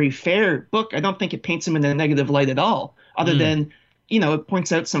and very fair book. I don't think it paints him in a negative light at all, other than, it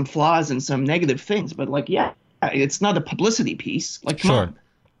points out some flaws and some negative things. But it's not a publicity piece. Like, come on.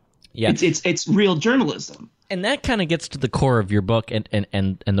 Yeah. It's real journalism. And that kind of gets to the core of your book and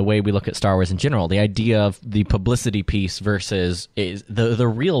the way we look at Star Wars in general. The idea of the publicity piece versus is the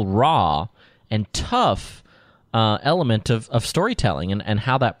real raw and tough element of storytelling and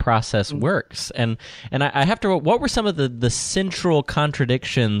how that process works. And I have to, what were some of the central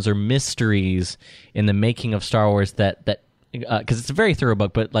contradictions or mysteries in the making of Star Wars that because it's a very thorough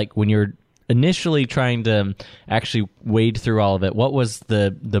book, but like when you're initially trying to actually wade through all of it, what was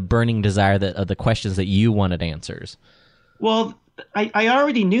the burning desire of the questions that you wanted answers? Well, I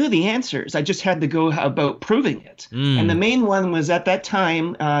already knew the answers. I just had to go about proving it. And the main one was at that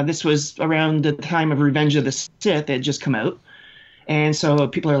time, this was around the time of Revenge of the Sith. It had just come out. And so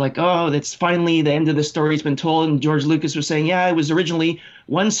people are like, oh, that's finally the end of the story's been told. And George Lucas was saying, yeah, it was originally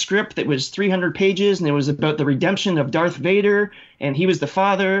one script that was 300 pages, and it was about the redemption of Darth Vader, and he was the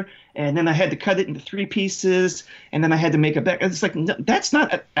father. And then I had to cut it into 3 pieces, and then I had to make a back. It's like, no, that's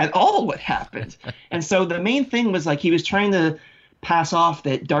not at all what happened. And so the main thing was like he was trying to pass off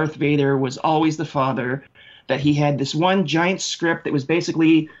that Darth Vader was always the father, that he had this one giant script that was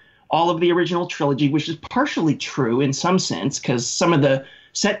basically all of the original trilogy, which is partially true in some sense, because some of the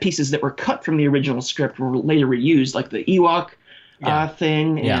set pieces that were cut from the original script were later reused, like the Ewok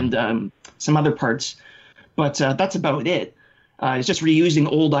thing and some other parts. But that's about it. It's just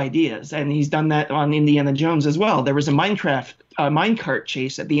reusing old ideas, and he's done that on Indiana Jones as well. There was a minecart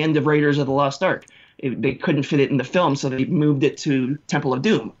chase at the end of Raiders of the Lost Ark. They couldn't fit it in the film, so they moved it to Temple of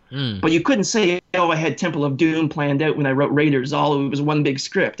Doom. But you couldn't say, I had Temple of Doom planned out when I wrote Raiders. It was one big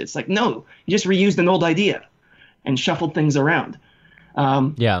script. It's like, no, you just reused an old idea and shuffled things around.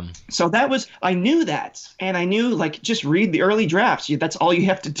 So I knew that, and I knew, like, just read the early drafts. That's all you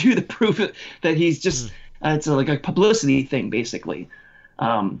have to do to prove it, that he's just it's like a publicity thing, basically.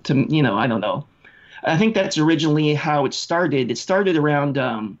 I don't know. I think that's originally how it started. It started around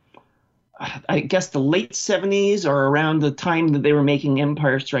I guess the late 70s, or around the time that they were making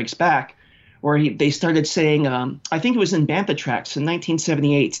Empire Strikes Back, where they started saying, I think it was in Bantha Tracks in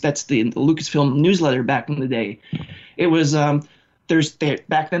 1978. That's the Lucasfilm newsletter back in the day. It was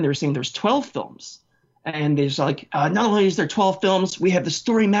back then they were saying there's 12 films, and there's like, not only is there 12 films, we have the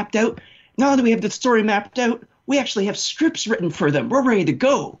story mapped out. Not only do we have the story mapped out, we actually have scripts written for them. We're ready to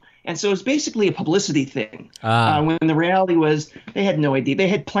go. And so it was basically a publicity thing, when the reality was they had no idea. They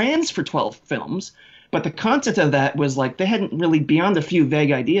had plans for 12 films, but the content of that was like they hadn't really, beyond a few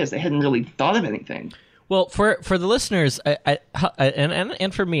vague ideas, they hadn't really thought of anything. Well, for the listeners,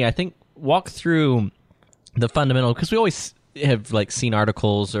 and for me, I think walk through the fundamental, because we always have like seen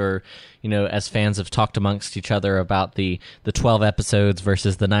articles, or as fans have talked amongst each other about the 12 episodes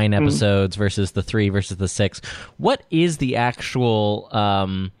versus the 9 episodes versus the 3 versus the 6. What is the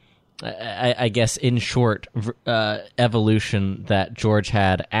actual I guess, in short, evolution that George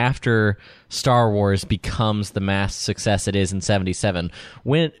had after Star Wars becomes the mass success it is in 77?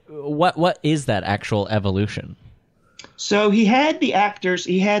 What is that actual evolution? So he had the actors.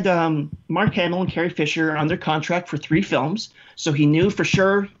 He had Mark Hamill and Carrie Fisher under contract for 3 films, so he knew for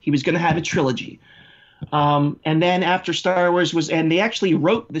sure he was going to have a trilogy. And then after Star Wars and they actually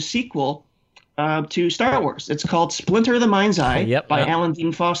wrote the sequel to Star Wars. It's called Splinter of the Mind's Eye by Alan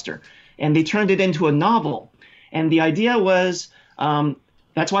Dean Foster. And they turned it into a novel. And the idea was,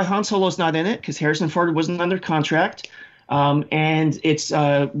 that's why Han Solo's not in it, because Harrison Ford wasn't under contract. And it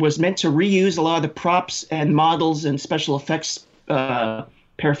was meant to reuse a lot of the props and models and special effects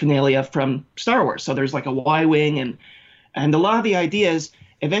paraphernalia from Star Wars. So there's like a Y-Wing, and a lot of the ideas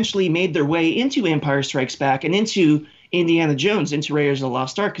eventually made their way into Empire Strikes Back and into Indiana Jones, into Raiders of the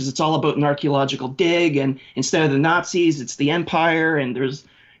Lost Ark, because it's all about an archaeological dig, and instead of the Nazis, it's the Empire, and there's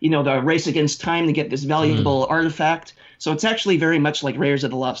the race against time to get this valuable artifact. So it's actually very much like Raiders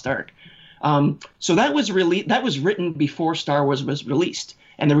of the Lost Ark. So that was written before Star Wars was released,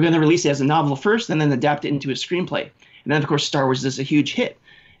 and they were going to release it as a novel first, and then adapt it into a screenplay. And then, of course, Star Wars is a huge hit,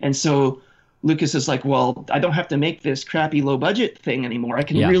 and so Lucas is like, well, I don't have to make this crappy low-budget thing anymore. I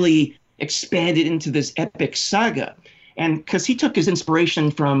can really expand it into this epic saga. And because he took his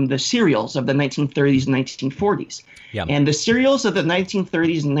inspiration from the serials of the 1930s and 1940s. Yeah. And the serials of the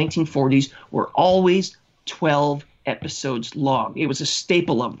 1930s and 1940s were always 12 episodes long. It was a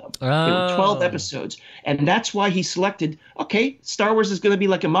staple of them. Oh. They were 12 episodes. And that's why he selected, okay, Star Wars is going to be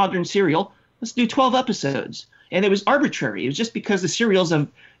like a modern serial. Let's do 12 episodes. And it was arbitrary. It was just because the serials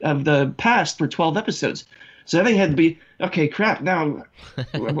of the past were 12 episodes. So they had to be, okay, crap, now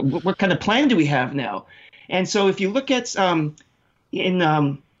what kind of plan do we have now? And so if you look at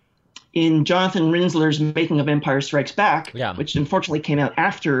in Jonathan Rinsler's Making of Empire Strikes Back, which unfortunately came out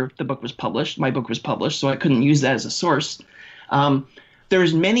after the book was published, my book was published, so I couldn't use that as a source.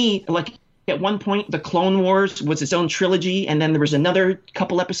 There's many, like at one point, the Clone Wars was its own trilogy, and then there was another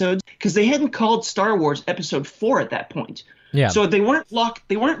couple episodes, because they hadn't called Star Wars Episode 4 at that point. Yeah. So they weren't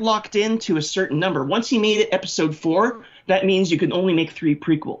locked into a certain number. Once he made it Episode 4, that means you could only make 3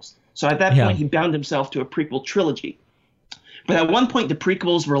 prequels. So at that point, he bound himself to a prequel trilogy. But at one point, the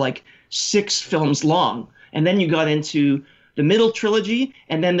prequels were like 6 films long, and then you got into the middle trilogy,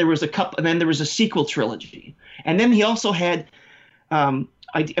 and then there was a sequel trilogy, and then he also had, but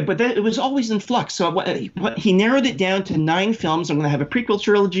it was always in flux. So he narrowed it down to 9 films. I'm going to have a prequel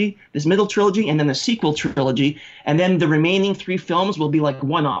trilogy, this middle trilogy, and then a sequel trilogy, and then the remaining 3 films will be like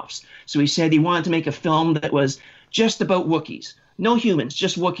one-offs. So he said he wanted to make a film that was just about Wookiees. No humans,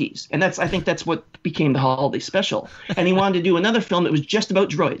 just Wookiees. And I think that's what became the holiday special. And he wanted to do another film that was just about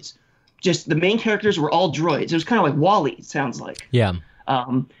droids. Just the main characters were all droids. It was kind of like WALL-E, it sounds like. Yeah.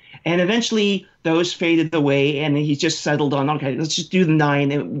 And eventually those faded away, and he just settled on, okay, let's just do the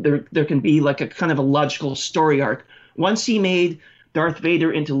 9. And there can be like a kind of a logical story arc. Once he made Darth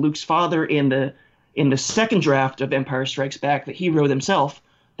Vader into Luke's father in the second draft of Empire Strikes Back that he wrote himself,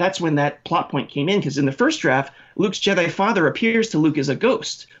 that's when that plot point came in, because in the first draft, Luke's Jedi father appears to Luke as a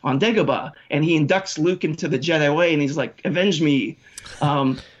ghost on Dagobah, and he inducts Luke into the Jedi way, and he's like, avenge me.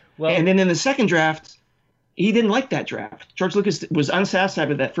 And then in the second draft, he didn't like that draft. George Lucas was unsatisfied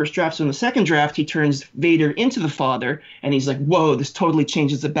with that first draft, so in the second draft, he turns Vader into the father, and he's like, whoa, this totally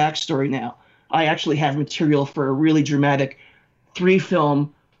changes the backstory now. I actually have material for a really dramatic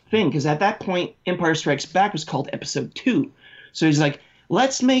 3-film thing, because at that point, Empire Strikes Back was called Episode 2. So he's like,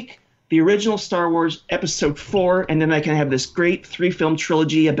 let's make the original Star Wars Episode 4, and then I can have this great 3-film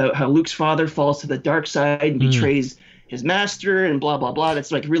trilogy about how Luke's father falls to the dark side and betrays his master and blah, blah, blah.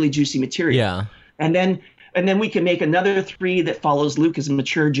 That's like really juicy material. Yeah. And then we can make another 3 that follows Luke as a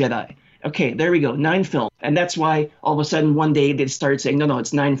mature Jedi. Okay, there we go, 9 films. And that's why all of a sudden one day they started saying, no,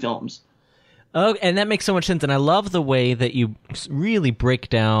 it's 9 films. Oh, and that makes so much sense, and I love the way that you really break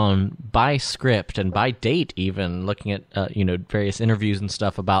down by script and by date, even looking at various interviews and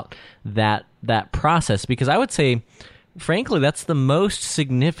stuff about that process. Because I would say, frankly, that's the most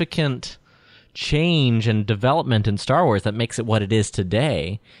significant change and development in Star Wars that makes it what it is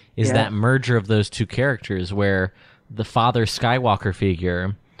today. Is that merger of those two characters, where the father Skywalker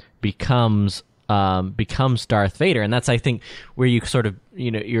figure becomes Darth Vader. And that's, I think, where you sort of,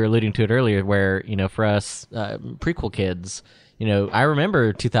 you're alluding to it earlier, where, for us prequel kids, I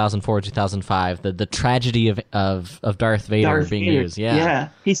remember 2004, 2005, the tragedy of Darth Vader being used. Yeah. Yeah.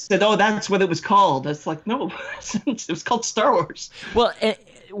 He said, oh, that's what it was called. It's like, no, it was called Star Wars. Well,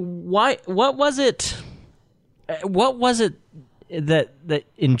 what was it that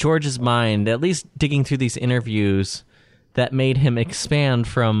in George's mind, at least digging through these interviews, that made him expand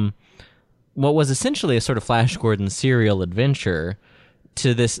from what was essentially a sort of Flash Gordon serial adventure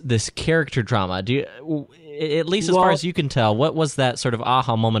to this character drama? Do you, at least as far as you can tell, what was that sort of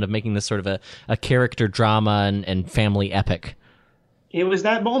aha moment of making this sort of a character drama and family epic? It was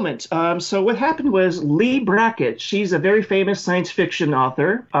that moment. So what happened was Lee Brackett, she's a very famous science fiction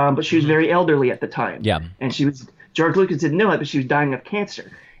author, but she was very elderly at the time. Yeah. And George Lucas didn't know it, but she was dying of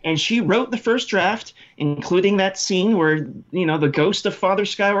cancer. And she wrote the first draft, including that scene where, the ghost of Father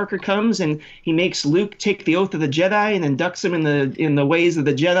Skywalker comes and he makes Luke take the oath of the Jedi and inducts him in the ways of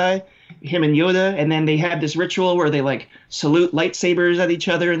the Jedi, him and Yoda. And then they have this ritual where they like salute lightsabers at each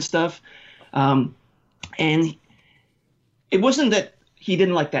other and stuff. And it wasn't that he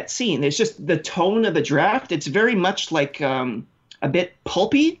didn't like that scene. It's just the tone of the draft. It's very much like a bit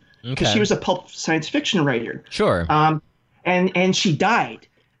pulpy, because she was a pulp science fiction writer. Sure. And she died.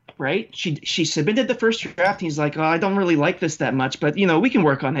 Right? She submitted the first draft. And he's like, oh, I don't really like this that much, but, we can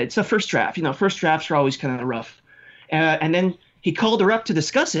work on it. It's a first draft. First drafts are always kind of rough. And then he called her up to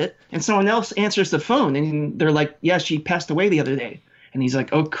discuss it, and someone else answers the phone, and they're like, yeah, she passed away the other day. And he's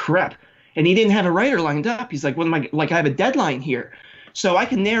like, oh, crap. And he didn't have a writer lined up. He's like, what am I, like, I have a deadline here. So I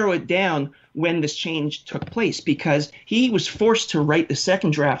can narrow it down when this change took place, because he was forced to write the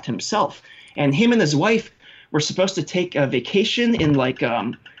second draft himself. And him and his wife were supposed to take a vacation in, like,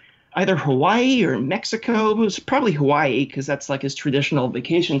 either Hawaii or Mexico. It was probably Hawaii, because that's like his traditional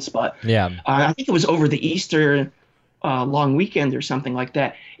vacation spot. Yeah. I think it was over the Easter long weekend or something like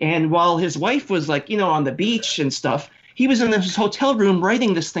that. And while his wife was like, on the beach and stuff, he was in his hotel room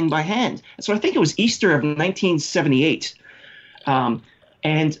writing this thing by hand. So I think it was Easter of 1978.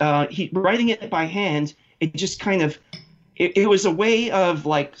 He writing it by hand, it just kind of, it was a way of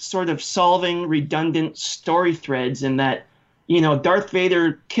like sort of solving redundant story threads, in that, Darth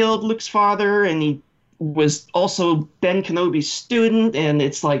Vader killed Luke's father, and he was also Ben Kenobi's student, and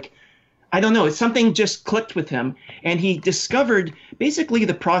it's like, I don't know, it's something just clicked with him, and he discovered basically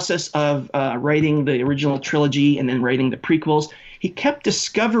the process of writing the original trilogy and then writing the prequels. He kept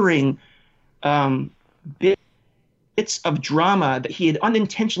discovering bits of drama that he had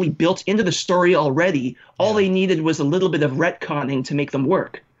unintentionally built into the story already. All they needed was a little bit of retconning to make them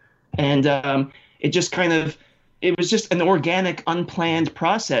work, and it just kind of, it was just an organic, unplanned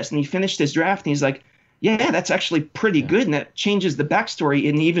process. And he finished his draft, and he's like, yeah, that's actually pretty good, and that changes the backstory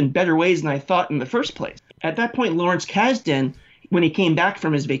in even better ways than I thought in the first place. At that point, Lawrence Kasdan, when he came back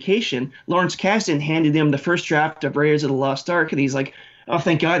from his vacation, Lawrence Kasdan handed him the first draft of Raiders of the Lost Ark, and he's like, oh,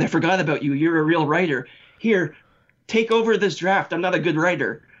 thank God, I forgot about you. You're a real writer. Here, take over this draft. I'm not a good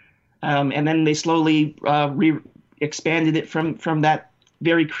writer. And then they slowly expanded it from that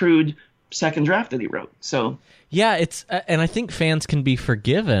very crude second draft that he wrote. So yeah, it's and I think fans can be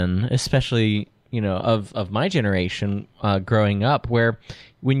forgiven, especially of my generation growing up, where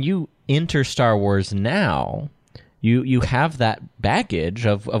when you enter Star Wars now, you have that baggage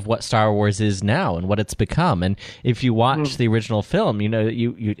of what Star Wars is now and what it's become. And if you watch the original film,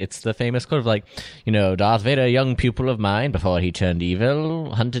 it's the famous quote of like, Darth Vader, a young pupil of mine, before he turned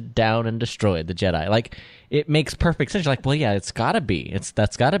evil, hunted down and destroyed the Jedi. Like, it makes perfect sense. You're like, well, yeah, that's got to be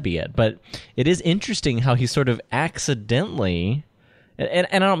it. But it is interesting how he sort of accidentally, and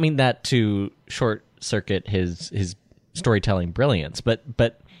I don't mean that to short circuit his storytelling brilliance, but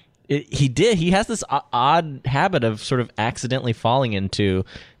he has this odd habit of sort of accidentally falling into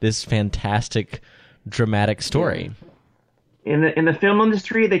this fantastic dramatic story. In the film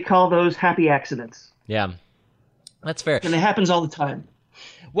industry, they call those happy accidents. Yeah, that's fair. And it happens all the time.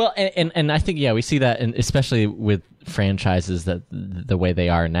 Well, and I think, yeah, we see that, and especially with franchises that the way they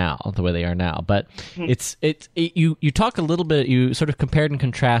are now. But you talk a little bit, you sort of compared and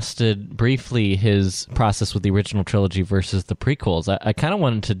contrasted briefly his process with the original trilogy versus the prequels. I kind of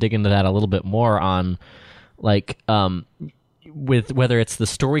wanted to dig into that a little bit more on, like, with whether it's the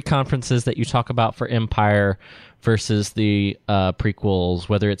story conferences that you talk about for Empire versus the prequels,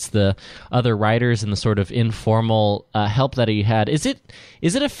 whether it's the other writers and the sort of informal help that he had. Is it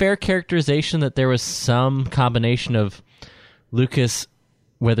a fair characterization that there was some combination of Lucas,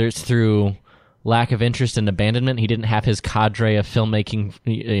 whether it's through lack of interest and abandonment, he didn't have his cadre of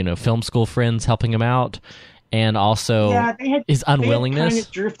filmmaking, film school friends helping him out, and also his unwillingness? They had kind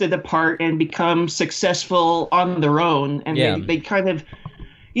of drifted apart and become successful on their own, and they kind of...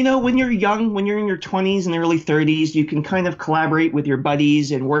 when you're young, when you're in your 20s and early 30s, you can kind of collaborate with your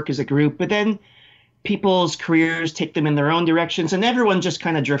buddies and work as a group. But then people's careers take them in their own directions, and everyone just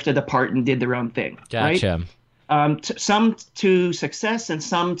kind of drifted apart and did their own thing. Gotcha. Right? Some to success and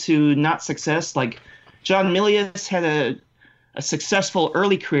some to not success. Like John Milius had a successful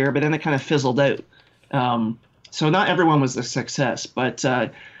early career, but then it kind of fizzled out. So not everyone was a success. But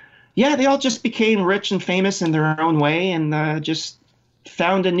they all just became rich and famous in their own way, and just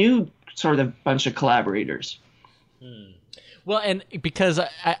found a new sort of bunch of collaborators. Well, and because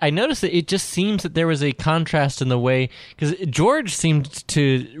I noticed that it just seems that there was a contrast in the way, because George seemed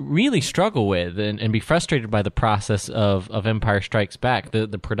to really struggle with and be frustrated by the process of Empire Strikes Back, the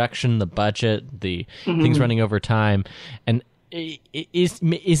production, the budget, the things running over time. And is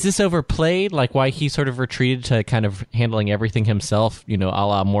this overplayed, like why he sort of retreated to kind of handling everything himself, a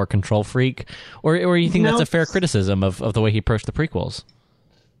la more control freak, or you think that's a fair criticism of the way he approached the prequels?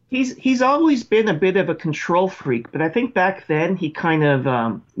 He's always been a bit of a control freak, but I think back then he kind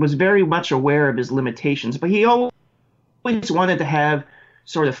of was very much aware of his limitations, but he always wanted to have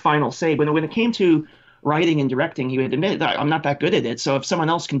sort of final say. But when it came to writing and directing, he would admit that I'm not that good at it, so if someone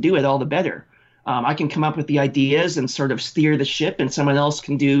else can do it, all the better. I can come up with the ideas and sort of steer the ship, and someone else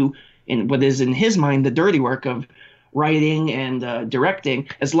can do in what is in his mind the dirty work of writing and directing,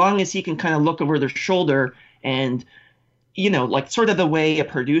 as long as he can kind of look over their shoulder and, like sort of the way a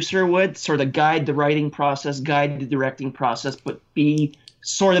producer would sort of guide the writing process, guide the directing process, but be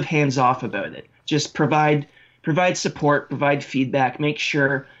sort of hands off about it. Just provide support, provide feedback, make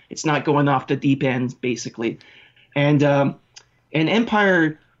sure it's not going off the deep end, basically. And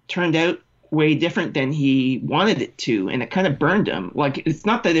Empire turned out way different than he wanted it to, and it kind of burned him. Like, it's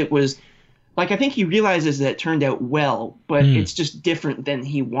not that it was like, I think he realizes that it turned out well, but it's just different than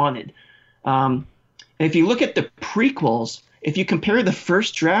he wanted. If you look at the prequels, if you compare the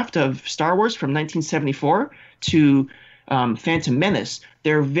first draft of Star Wars from 1974 to Phantom Menace,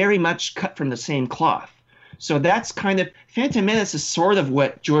 they're very much cut from the same cloth. So that's kind of, Phantom Menace is sort of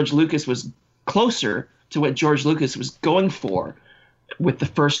what George Lucas was closer to what George Lucas was going for with the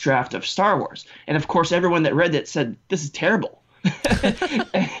first draft of Star Wars. And of course, everyone that read it said, this is terrible.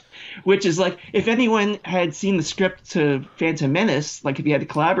 Which is like, if anyone had seen the script to Phantom Menace, like if you had to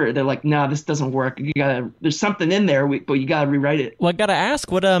collaborate, they're like, no, this doesn't work. There's something in there, but you gotta rewrite it. Well, I gotta ask,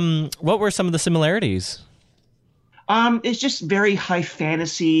 what were some of the similarities? It's just very high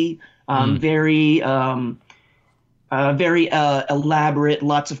fantasy, very elaborate,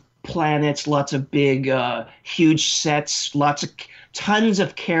 lots of planets, lots of big, huge sets, tons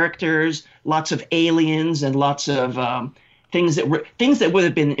of characters, lots of aliens, and lots of things that would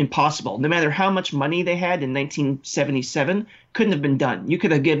have been impossible. No matter how much money they had in 1977, couldn't have been done. You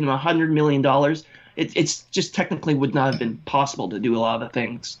could have given them $100 million. It's just technically would not have been possible to do a lot of the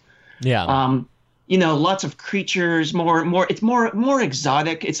things. Yeah. Lots of creatures, it's more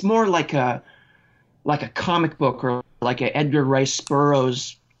exotic. It's more like a comic book, or like a Edgar Rice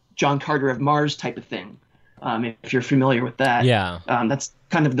Burroughs, John Carter of Mars type of thing. If you're familiar with that. Yeah. That's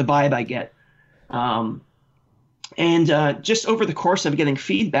kind of the vibe I get. And just over the course of getting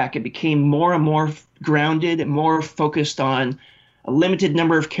feedback, it became more and more grounded and more focused on a limited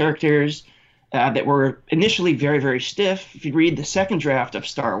number of characters, that were initially very, very stiff. If you read the second draft of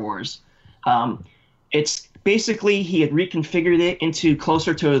Star Wars, it's basically he had reconfigured it into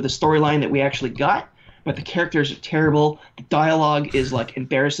closer to the storyline that we actually got, but the characters are terrible. The dialogue is like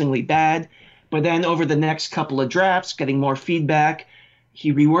embarrassingly bad. But then over the next couple of drafts, getting more feedback,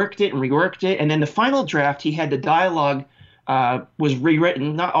 he reworked it, and then the final draft, he had the dialogue was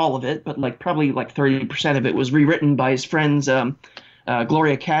rewritten, not all of it, but probably 30% of it was rewritten by his friends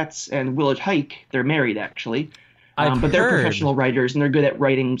Gloria Katz and Willard Hike. They're married, actually. But they're professional writers, and they're good at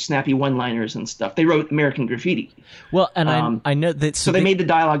writing snappy one-liners and stuff. They wrote American Graffiti. Well, and I know that... So they made the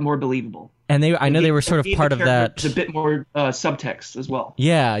dialogue more believable. And I know they were sort of part of that... There's a bit more subtext as well.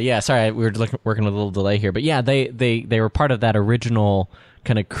 Yeah. Sorry, we were working with a little delay here. But yeah, they were part of that original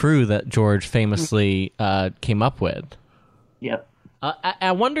kind of crew that George famously came up with. Yep.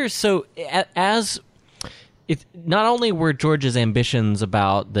 I wonder, so not only were George's ambitions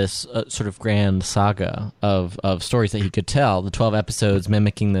about this sort of grand saga of stories that he could tell, the 12 episodes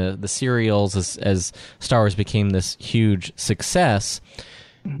mimicking the serials as Star Wars became this huge success,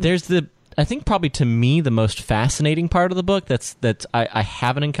 there's I think probably to me the most fascinating part of the book that I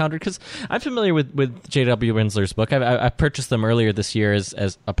haven't encountered, because I'm familiar with J.W. Rinsler's book. I purchased them earlier this year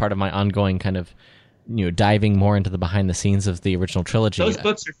as a part of my ongoing kind of diving more into the behind the scenes of the original trilogy. Those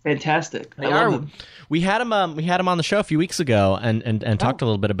books are fantastic. They are. Them. We had him on the show a few weeks ago and talked a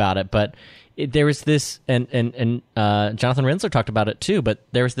little bit about it, but there was this, and Jonathan Rinsler talked about it too, but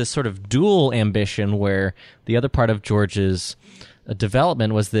there was this sort of dual ambition where the other part of George's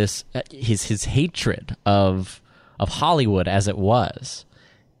development was this his hatred of Hollywood as it was.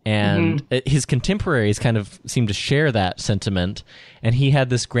 And his contemporaries kind of seemed to share that sentiment, and he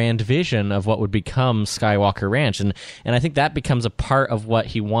had this grand vision of what would become Skywalker Ranch, and I think that becomes a part of what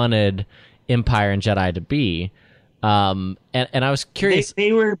he wanted Empire and Jedi to be. And I was curious.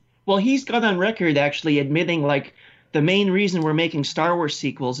 They were, well, he's got on record actually admitting the main reason we're making Star Wars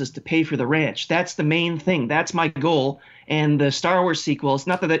sequels is to pay for the ranch. That's the main thing. That's my goal. And the Star Wars sequels,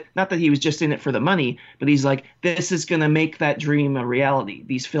 not that he was just in it for the money, but he's like, this is going to make that dream a reality,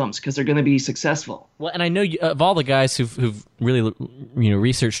 these films, because they're going to be successful. Well, and I know of all the guys who've really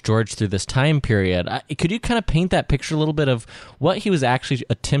researched George through this time period, could you kind of paint that picture a little bit of what he was actually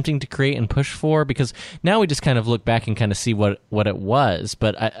attempting to create and push for? Because now we just kind of look back and kind of see what it was,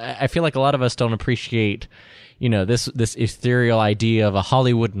 but I feel like a lot of us don't appreciate this ethereal idea of a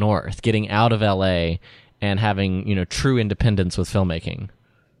Hollywood North, getting out of LA and having, true independence with filmmaking.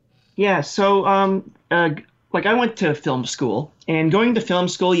 Yeah, so I went to film school, and going to film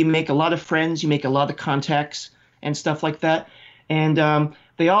school, you make a lot of friends, you make a lot of contacts and stuff like that. And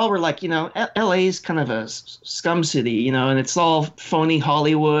they all were like, LA is kind of a scum city, and it's all phony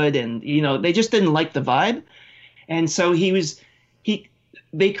Hollywood, and, they just didn't like the vibe. And so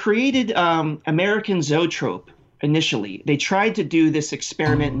they created American Zoetrope initially. They tried to do this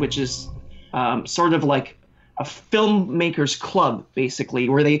experiment, which is sort of like a filmmakers club, basically,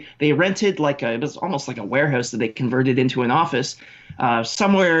 where they rented it was almost like a warehouse that they converted into an office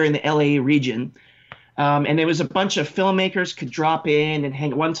somewhere in the LA region. And there was a bunch of filmmakers could drop in and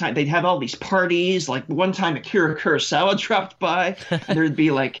hang. One time they'd have all these parties. Like one time Akira Kurosawa dropped by, and there'd be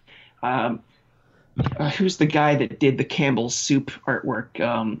who's the guy that did the Campbell's Soup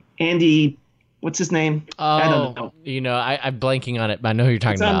artwork? Andy, what's his name? Oh, I don't know. I'm blanking on it, but I know who you're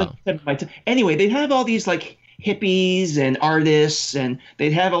talking about. Anyway, they'd have all these hippies and artists, and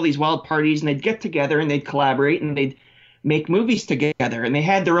they'd have all these wild parties, and they'd get together and they'd collaborate and they'd make movies together, and they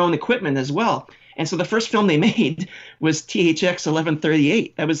had their own equipment as well. And so the first film they made was THX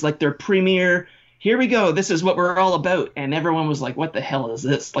 1138. That was their premiere. Here we go. This is what we're all about. And everyone was like, what the hell is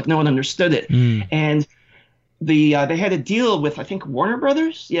this? No one understood it. And they had a deal with, I think, Warner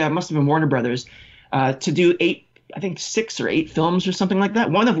Brothers. Yeah, it must have been Warner Brothers to do 6 or 8 films or something like that.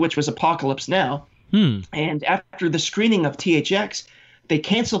 One of which was Apocalypse Now. And after the screening of THX, they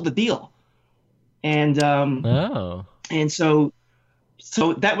canceled the deal. And and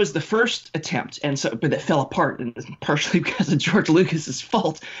so that was the first attempt, but it fell apart, and partially because of George Lucas's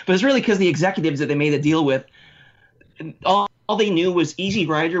fault. But it's really because the executives that they made a deal with, all they knew was Easy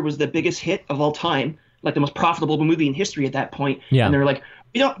Rider was the biggest hit of all time, the most profitable movie in history at that point. Yeah. And they're like,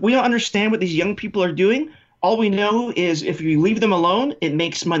 we don't understand what these young people are doing. All we know is if you leave them alone, it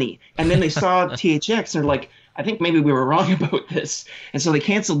makes money. And then they saw THX, and they're like, I think maybe we were wrong about this. And so they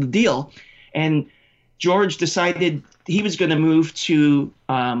canceled the deal, and George decided he was going to move to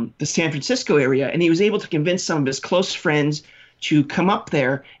the San Francisco area, and he was able to convince some of his close friends to come up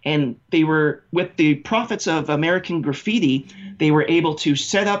there. And they were, with the profits of American Graffiti, they were able to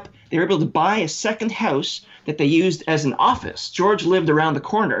buy a second house that they used as an office. George lived around the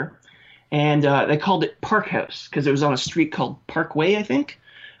corner, and they called it Park House because it was on a street called Parkway, I think.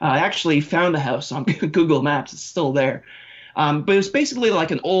 I actually found the house on Google Maps. It's still there. But it was basically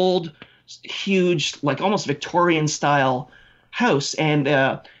like an old, huge, like almost Victorian-style house.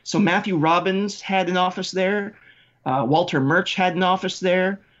 And so Matthew Robbins had an office there. Walter Murch had an office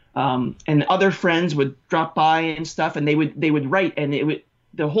there. And other friends would drop by and stuff, and they would write. And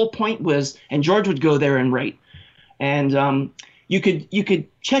the whole point was, and George would go there and write. And you could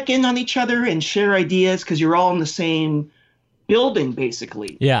check in on each other and share ideas because you're all in the same building,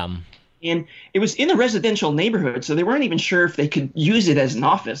 basically. Yeah. And it was in a residential neighborhood, so they weren't even sure if they could use it as an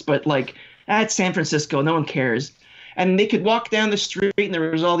office. But like, it's San Francisco, no one cares. And they could walk down the street, and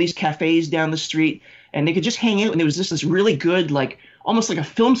there was all these cafes down the street, and they could just hang out. And there was just this really good, like almost like a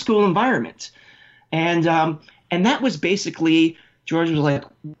film school environment. And that was basically, George was like,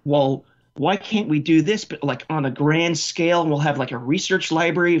 well, why can't we do this, but like on a grand scale? We'll have like a research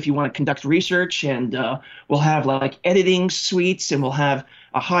library if you want to conduct research, and we'll have like editing suites, and we'll have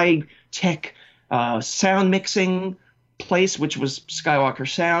a high-tech sound mixing place, which was Skywalker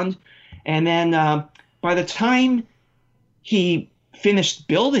Sound. And then by the time he finished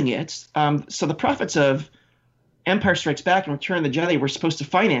building it, so the profits of Empire Strikes Back and Return of the Jedi were supposed to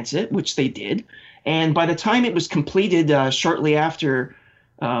finance it, which they did. And by the time it was completed, shortly after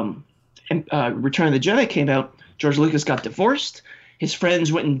Return of the Jedi came out, George Lucas got divorced. His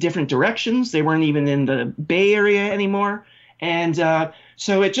friends went in different directions. They weren't even in the Bay Area anymore. And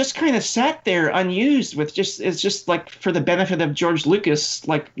so it just kind of sat there unused it's just like for the benefit of George Lucas,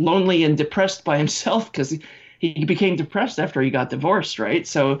 like lonely and depressed by himself because he became depressed after he got divorced, right?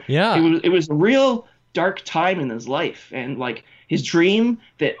 So yeah, it was a real dark time in his life. And like his dream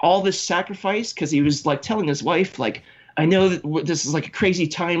that all this sacrifice, because he was like telling his wife, like, I know that this is like a crazy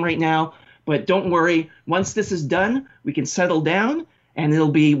time right now, but don't worry. Once this is done, we can settle down, and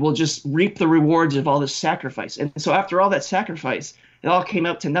we'll just reap the rewards of all this sacrifice. And so after all that sacrifice, it all came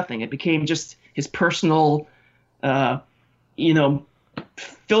out to nothing. It became just his personal, filmmaking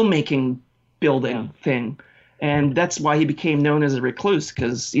building thing. And that's why he became known as a recluse,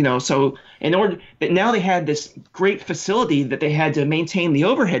 because, so now they had this great facility that they had to maintain the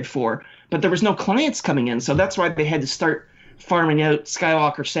overhead for, but there was no clients coming in. So that's why they had to start farming out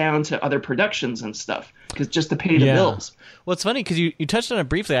Skywalker Sound to other productions and stuff, because just to pay the bills. Well, it's funny because you touched on it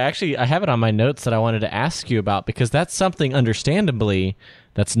briefly. I have it on my notes that I wanted to ask you about, because that's something, understandably,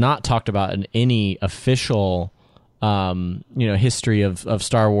 that's not talked about in any official history of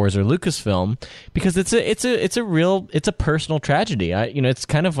Star Wars or Lucasfilm, because it's a personal tragedy. It's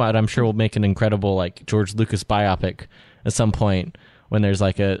kind of what I'm sure will make an incredible like George Lucas biopic at some point when there's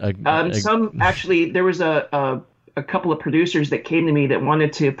like there was a couple of producers that came to me that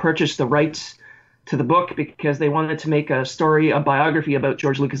wanted to purchase the rights to the book because they wanted to make a biography about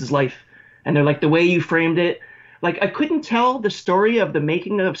George Lucas's life. And they're like, the way you framed it, like I couldn't tell the story of the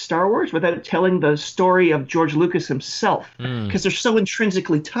making of Star Wars without telling the story of George Lucas himself, because they're so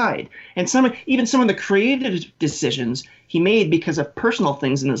intrinsically tied. And even some of the creative decisions he made because of personal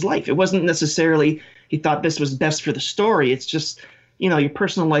things in his life. It wasn't necessarily he thought this was best for the story. It's just, your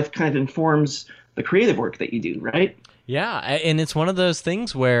personal life kind of informs the creative work that you do, right? Yeah, and it's one of those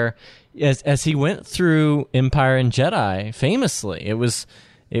things where as he went through Empire and Jedi, famously, it was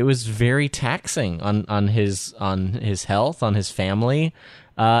very taxing on his health, on his family,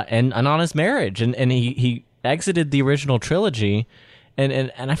 and on his marriage. And he exited the original trilogy,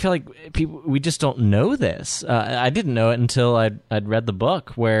 and I feel like we just don't know this. I didn't know it until I'd read the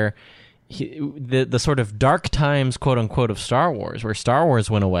book, where the sort of dark times, quote unquote, of Star Wars, where Star Wars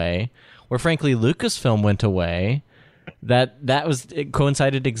went away, where frankly Lucasfilm went away. It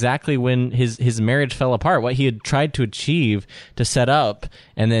coincided exactly when his marriage fell apart. What he had tried to achieve to set up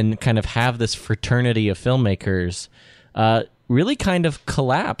and then kind of have this fraternity of filmmakers really kind of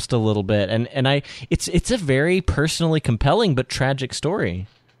collapsed a little bit. And it's a very personally compelling but tragic story.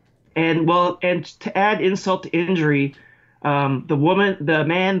 And to add insult to injury, the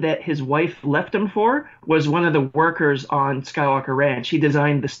man that his wife left him for was one of the workers on Skywalker Ranch. He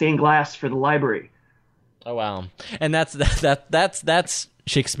designed the stained glass for the library. Oh wow! And that's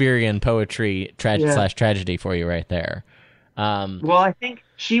Shakespearean poetry, tragedy for you right there. Well, I think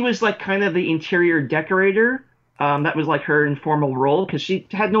she was like kind of the interior decorator. That was like her informal role because she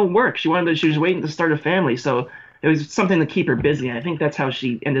had no work. She was waiting to start a family, so it was something to keep her busy. And I think that's how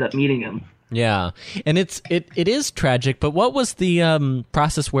she ended up meeting him. Yeah, and it is tragic. But what was the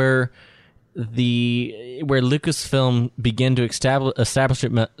process where Lucasfilm began to establish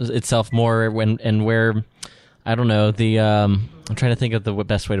itself more, and where I don't know, the I'm trying to think of the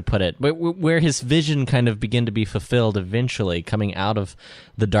best way to put it, where his vision kind of began to be fulfilled eventually, coming out of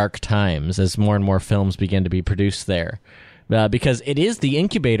the dark times as more and more films began to be produced there. Because it is the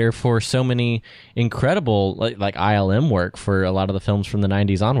incubator for so many incredible like ILM work for a lot of the films from the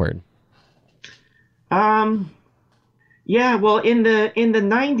 90s onward. Yeah, well, in the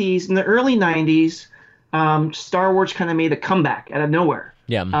 90s, in the early 90s, Star Wars kind of made a comeback out of nowhere.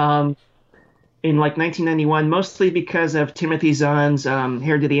 Yeah. In like 1991, mostly because of Timothy Zahn's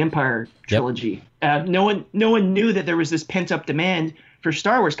Heir to the Empire trilogy. Yep. No one knew that there was this pent-up demand for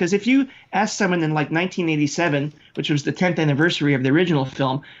Star Wars, because if you ask someone in like 1987, which was the 10th anniversary of the original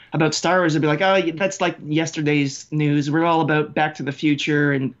film, about Star Wars, they'd be like, oh, that's like yesterday's news. We're all about Back to the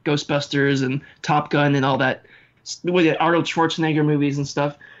Future and Ghostbusters and Top Gun and all that, with Arnold Schwarzenegger movies and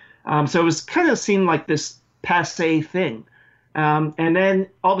stuff. So it was kind of seemed like this passé thing. And then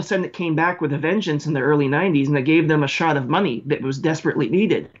all of a sudden it came back with a vengeance in the early 90s, and it gave them a shot of money that was desperately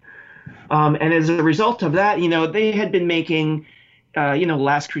needed. And as a result of that, they had been making...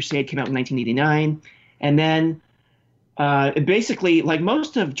 Last Crusade came out in 1989, and then basically, like,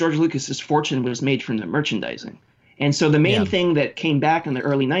 most of George Lucas's fortune was made from the merchandising. And so the main thing that came back in the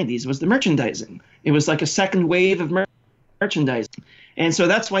early 90s was the merchandising. It was like a second wave of merchandising. And so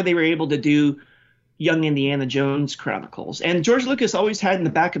that's why they were able to do Young Indiana Jones Chronicles. And George Lucas always had in the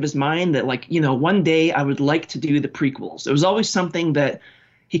back of his mind that, like, one day I would like to do the prequels. It was always something that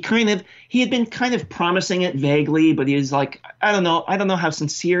he had been kind of promising it vaguely, but he was like, I don't know how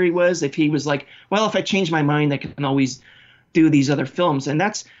sincere he was. If he was like, well, if I change my mind, I can always do these other films. And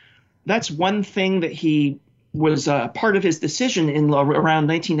that's one thing that he was part of his decision in around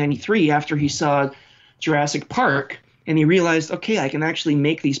 1993 after he saw Jurassic Park, and he realized, okay, I can actually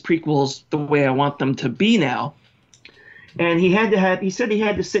make these prequels the way I want them to be now. And he said he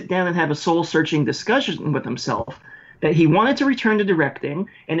had to sit down and have a soul-searching discussion with himself, that he wanted to return to directing,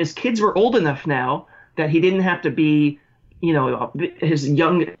 and his kids were old enough now that he didn't have to be, his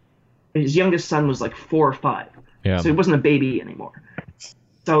youngest son was like 4 or 5. Yeah. So he wasn't a baby anymore.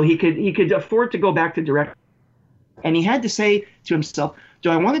 So he could afford to go back to direct. And he had to say to himself,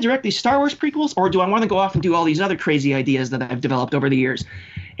 do I want to direct these Star Wars prequels, or do I want to go off and do all these other crazy ideas that I've developed over the years?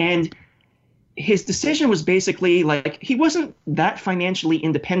 And his decision was basically like, he wasn't that financially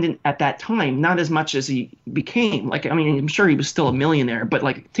independent at that time, not as much as he became. Like, I mean, I'm sure he was still a millionaire, but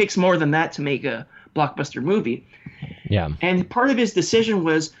like, it takes more than that to make a blockbuster movie. Yeah. And part of his decision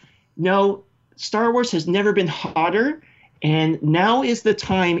was, no, Star Wars has never been hotter, and now is the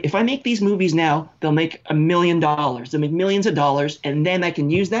time. If I make these movies now, they'll make $1 million. They'll make millions of dollars, and then I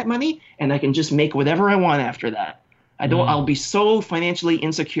can use that money and I can just make whatever I want after that. I'll be so financially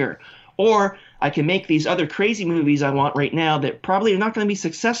insecure. Or I can make these other crazy movies I want right now that probably are not going to be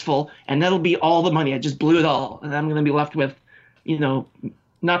successful, and that'll be all the money. I just blew it all, and I'm going to be left with,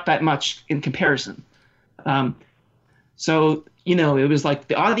 not that much in comparison. So, it was like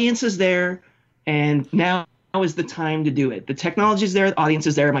the audience is there, and now is the time to do it. The technology is there, the audience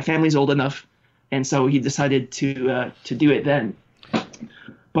is there, my family's old enough, and so he decided to do it then.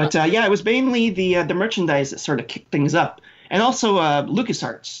 But it was mainly the merchandise that sort of kicked things up. And also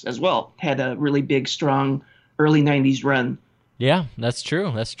LucasArts as well had a really big, strong early 90s run. Yeah, that's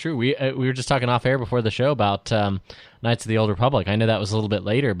true. That's true. We were just talking off air before the show about Knights of the Old Republic. I know that was a little bit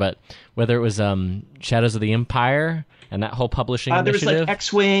later, but whether it was Shadows of the Empire and that whole publishing initiative. There was like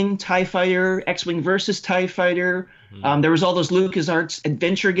X-Wing, TIE Fighter, X-Wing versus TIE Fighter. There was all those LucasArts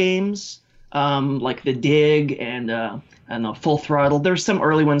adventure games, like The Dig and Full Throttle. There were some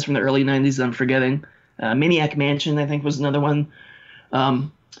early ones from the early 90s that I'm forgetting. Maniac Mansion, I think, was another one.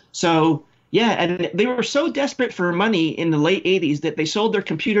 And they were so desperate for money in the late 80s that they sold their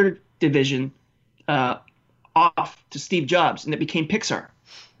computer division off to Steve Jobs, and it became Pixar.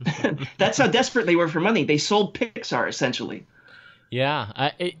 That's how desperate they were for money. They sold Pixar, essentially.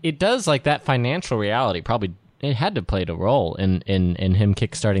 Yeah, it does, like, that financial reality probably, it had to play a role in him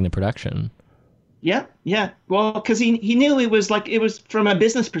kickstarting the production. Yeah. Well, because he knew it was from a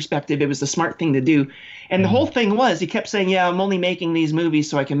business perspective, it was the smart thing to do. And the whole thing was, he kept saying, I'm only making these movies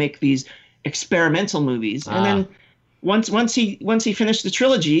so I can make these experimental movies. And then once he finished the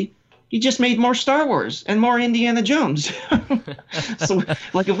trilogy, he just made more Star Wars and more Indiana Jones. So,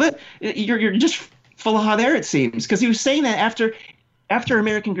 like, you're just full of hot air, it seems. Because he was saying that after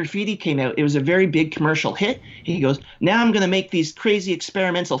American Graffiti came out, it was a very big commercial hit. He goes, now I'm going to make these crazy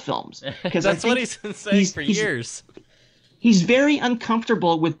experimental films. Because that's what he's been saying for years. He's very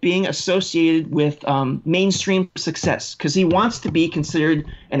uncomfortable with being associated with mainstream success, because he wants to be considered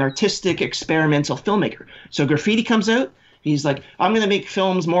an artistic experimental filmmaker. So Graffiti comes out, he's like, I'm going to make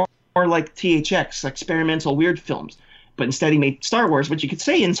films more like THX, experimental weird films. but instead he made Star Wars, which you could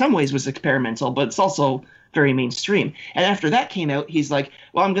say in some ways was experimental, but it's also very mainstream. And after that came out, he's like,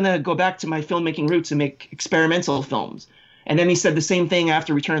 well, I'm going to go back to my filmmaking roots and make experimental films. And then he said the same thing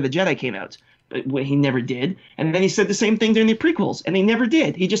after Return of the Jedi came out, but he never did. And then he said the same thing during the prequels, and he never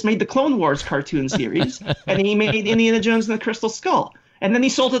did. He just made the Clone Wars cartoon series, and he made Indiana Jones and the Crystal Skull. And then he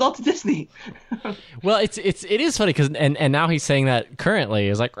sold it all to Disney. Well, it is funny because and now he's saying that currently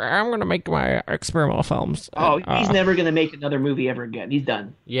is like, I'm going to make my experimental films. Oh, he's never going to make another movie ever again. He's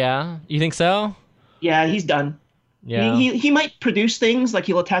done. Yeah, you think so? Yeah, he's done. Yeah, he might produce things, like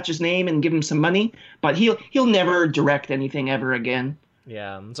he'll attach his name and give him some money, but he'll never direct anything ever again.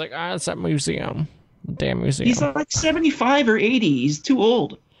 Yeah, it's like it's that museum, damn museum. He's like 75 or 80. He's too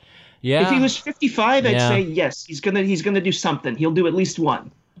old. Yeah. If he was 55, I'd say yes. He's gonna do something. He'll do at least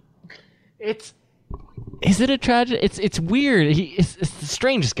one. Is it a tragedy? It's weird. It's the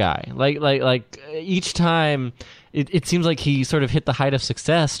strangest guy. Like each time, it seems like he sort of hit the height of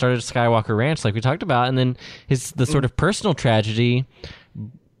success, started Skywalker Ranch, like we talked about, and then the sort of personal tragedy.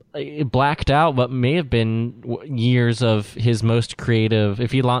 It blacked out what may have been years of his most creative.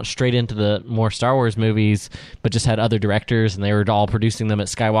 If he launched straight into the more Star Wars movies, but just had other directors and they were all producing them at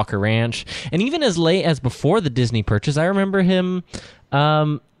Skywalker Ranch, and even as late as before the Disney purchase, I remember him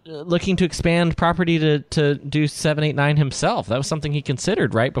looking to expand property to do 7, 8, 9 himself. That was something he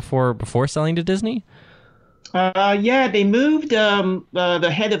considered right before selling to Disney. Yeah, they moved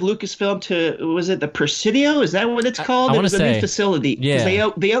the head of Lucasfilm to, was it the Presidio? Is that what it's called? It was a new facility. Yeah,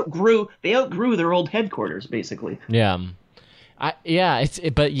 they outgrew their old headquarters basically. Yeah, but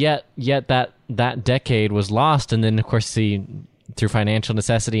yet that decade was lost, and then of course through financial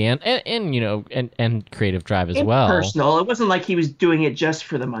necessity and creative drive as well. Personal. It wasn't like he was doing it just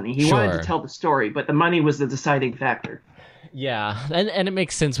for the money. He wanted to tell the story, but the money was the deciding factor. Yeah, and it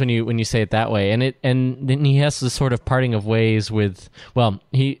makes sense when you say it that way. And then he has this sort of parting of ways with, well,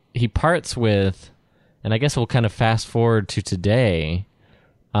 he parts with, and I guess we'll kind of fast forward to today.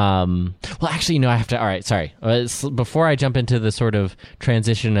 Well, actually, I have to. All right, sorry. Before I jump into the sort of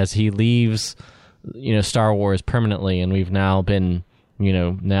transition as he leaves, Star Wars permanently, and we've now been,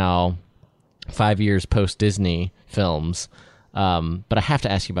 now 5 years post Disney films. But I have to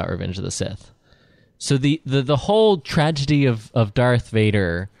ask you about Revenge of the Sith. So the whole tragedy of Darth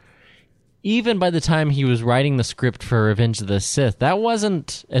Vader, even by the time he was writing the script for Revenge of the Sith, that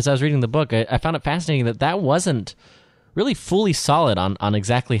wasn't, as I was reading the book, I found it fascinating that wasn't really fully solid on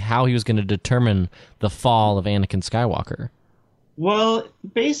exactly how he was going to determine the fall of Anakin Skywalker. Well,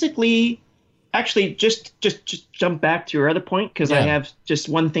 basically, actually, just jump back to your other point, because I have just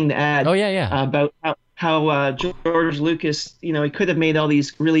one thing to add. Oh, yeah. About how George Lucas, he could have made all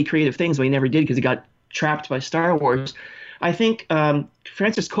these really creative things, but he never did because he got trapped by Star Wars. I think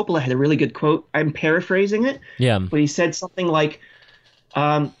Francis Coppola had a really good quote. I'm paraphrasing it. Yeah. But he said something like,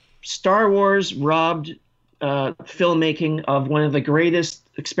 Star Wars robbed filmmaking of one of the greatest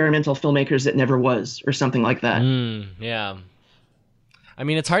experimental filmmakers that never was, or something like that. Yeah. I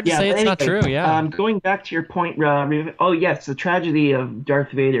mean, it's hard to say it's not true, yeah. Going back to your point, oh, yes, the tragedy of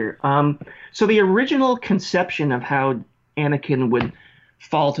Darth Vader. So the original conception of how Anakin would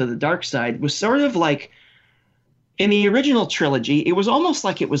fall to the dark side was sort of like, in the original trilogy, it was almost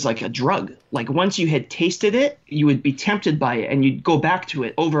like it was like a drug. Like once you had tasted it, you would be tempted by it, and you'd go back to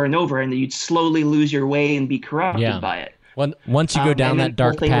it over and over, and then you'd slowly lose your way and be corrupted by it. Once you go down that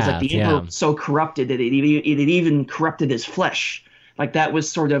dark path, was that the Emperor was so corrupted that it had even corrupted his flesh. Like that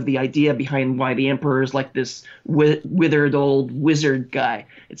was sort of the idea behind why the Emperor is like this withered old wizard guy.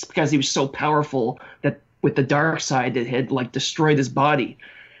 It's because he was so powerful that with the dark side it had like destroyed his body.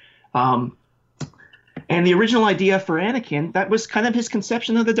 And the original idea for Anakin, that was kind of his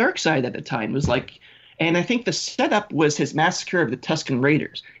conception of the dark side at the time, was like, and I think the setup was his massacre of the Tusken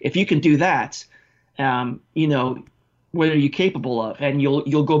Raiders. If you can do that, what are you capable of? And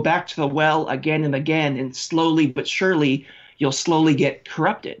you'll go back to the well again and again, and slowly but surely you'll slowly get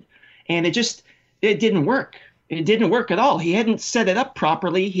corrupted. And it didn't work. It didn't work at all. He hadn't set it up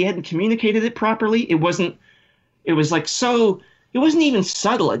properly. He hadn't communicated it properly. It wasn't even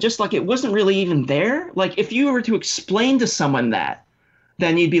subtle. It wasn't really even there. Like if you were to explain to someone that,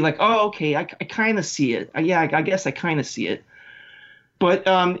 then you'd be like, oh, okay, I kind of see it. Yeah, I guess I kind of see it. But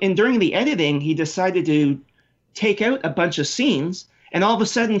during the editing, he decided to take out a bunch of scenes, and all of a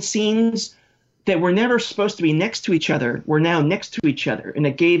sudden scenes that were never supposed to be next to each other were now next to each other. And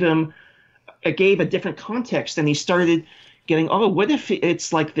it gave a different context. And he started getting, what if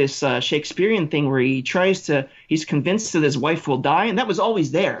it's like this Shakespearean thing where he's convinced that his wife will die. And that was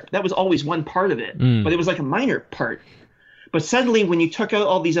always there. That was always one part of it. But it was like a minor part. But suddenly when you took out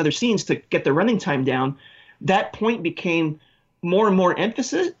all these other scenes to get the running time down, that point became more and more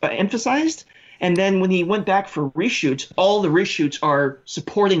emphasized. And then when he went back for reshoots, all the reshoots are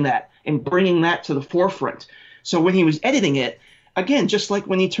supporting that and bringing that to the forefront. So when he was editing it, again, just like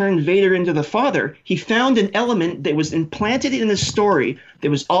when he turned Vader into the Father, he found an element that was implanted in his story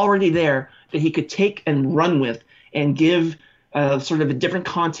that was already there that he could take and run with and give sort of a different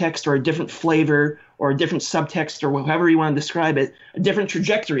context or a different flavor or a different subtext or however you want to describe it, a different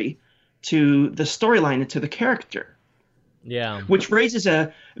trajectory to the storyline and to the character. Yeah. Which raises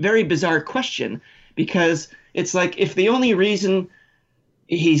a very bizarre question, because it's like, if the only reason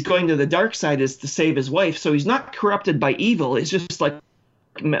he's going to the dark side is to save his wife, so he's not corrupted by evil, it's just like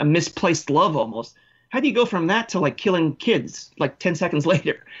a misplaced love almost. How do you go from that to like killing kids like 10 seconds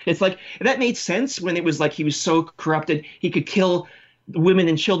later? It's like, that made sense when it was like he was so corrupted he could kill women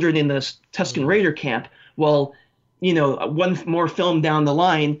and children in the Tusken Raider camp. Well, you know, one more film down the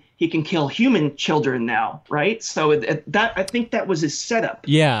line, he can kill human children now, right? So that, I think that was his setup.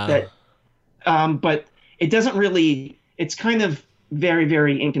 Yeah. That, but it doesn't really. It's kind of very,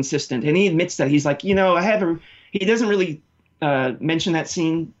 very inconsistent, and he admits that. He's like, you know, he doesn't really mention that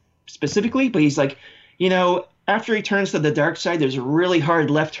scene specifically, but he's like, you know, after he turns to the dark side, there's a really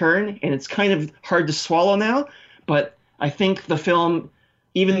hard left turn, and it's kind of hard to swallow now. But I think the film,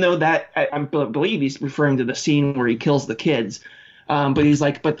 even though that I believe he's referring to the scene where he kills the kids, but he's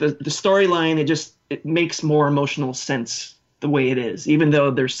like, but the storyline, it makes more emotional sense the way it is, even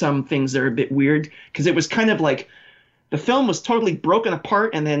though there's some things that are a bit weird, because it was kind of like the film was totally broken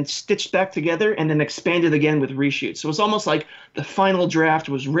apart and then stitched back together and then expanded again with reshoots. So it was almost like the final draft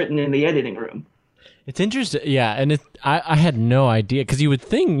was written in the editing room. It's interesting, yeah, and I had no idea, because you would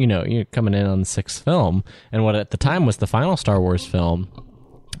think, you know, you're coming in on the sixth film, and what at the time was the final Star Wars film,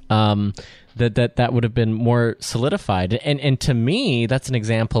 that would have been more solidified. And to me, that's an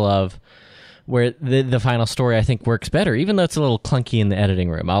example of where the final story, I think, works better, even though it's a little clunky in the editing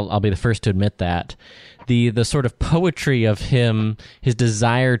room. I'll be the first to admit that. The sort of poetry of him, his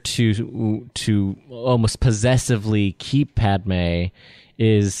desire to almost possessively keep Padme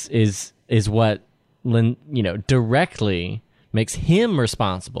is what, you know, directly makes him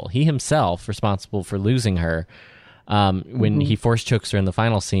responsible. He himself responsible for losing her. When he force chokes her in the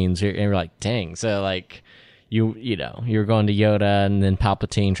final scenes, you're like, dang. So like, you know, you're going to Yoda and then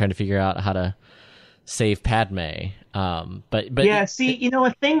Palpatine trying to figure out how to save Padme. But yeah, see, you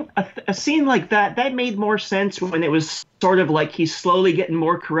know, a scene like that made more sense when it was sort of like he's slowly getting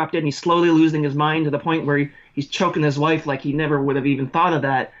more corrupted and he's slowly losing his mind to the point where he's choking his wife like he never would have even thought of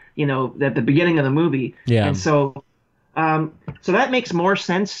that, you know, at the beginning of the movie. Yeah. And so that makes more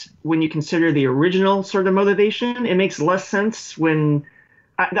sense when you consider the original sort of motivation. It makes less sense when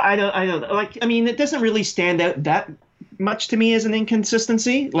I don't like. I mean, it doesn't really stand out that much to me as an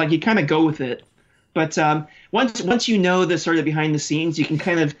inconsistency. Like, you kind of go with it. But once you know the sort of behind the scenes, you can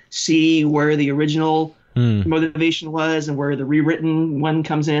kind of see where the original motivation was and where the rewritten one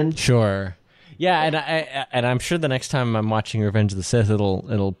comes in. Sure. Yeah, and I'm sure the next time I'm watching Revenge of the Sith,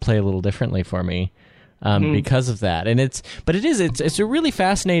 it'll play a little differently for me. Because of that, and it's a really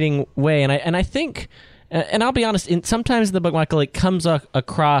fascinating way, and I think, and I'll be honest, sometimes in the book, Michael, it comes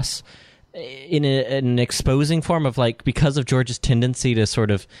across in an exposing form of, like, because of George's tendency to sort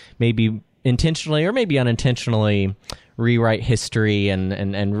of maybe intentionally or maybe unintentionally rewrite history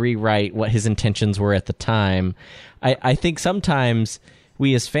and rewrite what his intentions were at the time. I think sometimes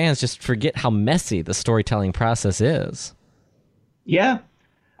we as fans just forget how messy the storytelling process is. Yeah.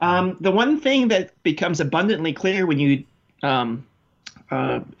 The one thing that becomes abundantly clear when you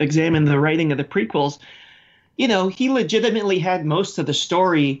examine the writing of the prequels, you know, he legitimately had most of the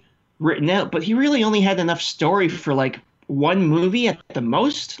story written out, but he really only had enough story for like one movie at the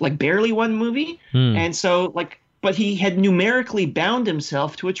most, like barely one movie. And so, like, but he had numerically bound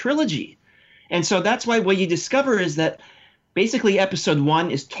himself to a trilogy. And so that's why what you discover is that basically episode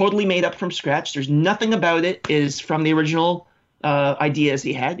 1 is totally made up from scratch. There's nothing about it is from the original ideas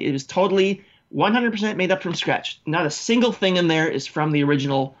he had. It was totally 100% made up from scratch. Not a single thing in there is from the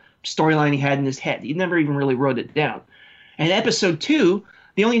original storyline he had in his head. He never even really wrote it down. And episode 2,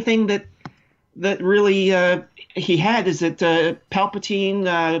 the only thing that really he had is that Palpatine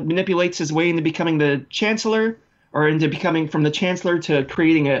manipulates his way into becoming the Chancellor, or into becoming from the Chancellor to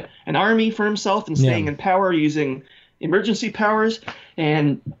creating an army for himself and staying in power using emergency powers.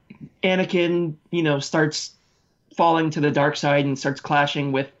 And Anakin, you know, starts falling to the dark side and starts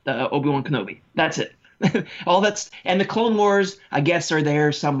clashing with Obi-Wan Kenobi. That's it. And the Clone Wars, I guess, are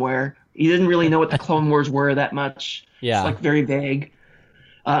there somewhere. He didn't really know what the Clone Wars were that much. Yeah. It's like very vague.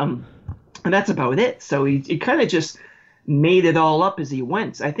 And that's about it. So he kind of just made it all up as he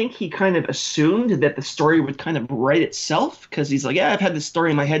went. I think he kind of assumed that the story would kind of write itself, because he's like, yeah, I've had this story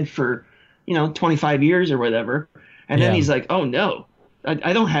in my head for, 25 years or whatever. And then he's like, oh no,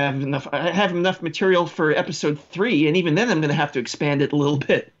 I don't have enough. I have enough material for episode 3. And even then I'm going to have to expand it a little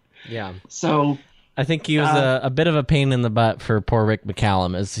bit. Yeah. So I think he was a bit of a pain in the butt for poor Rick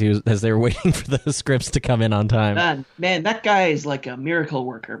McCallum as they were waiting for those scripts to come in on time. Man, that guy is like a miracle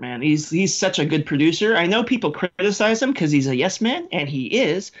worker, man. He's such a good producer. I know people criticize him because he's a yes man, and he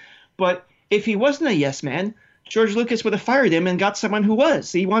is. But if he wasn't a yes man, George Lucas would have fired him and got someone who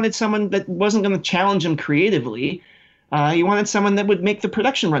was. He wanted someone that wasn't going to challenge him creatively. He wanted someone that would make the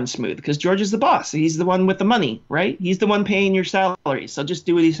production run smooth, because George is the boss. He's the one with the money, right? He's the one paying your salary, so just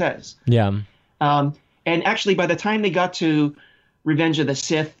do what he says. Yeah. And actually, by the time they got to Revenge of the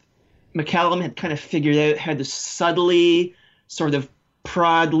Sith, McCallum had kind of figured out how to subtly sort of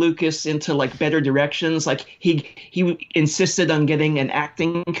prod Lucas into like better directions. Like he insisted on getting an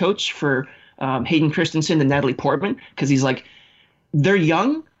acting coach for Hayden Christensen and Natalie Portman, because he's like, they're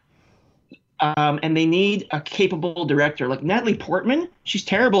young. And they need a capable director. Like Natalie Portman, she's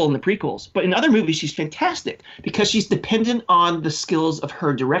terrible in the prequels, but in other movies she's fantastic because she's dependent on the skills of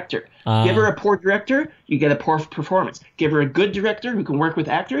her director. Give her a poor director, you get a poor performance. Give her a good director who can work with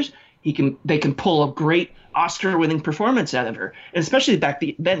actors, they can pull a great Oscar-winning performance out of her. And especially back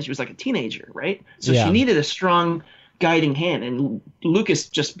then, she was like a teenager, right? So she needed a strong guiding hand, and Lucas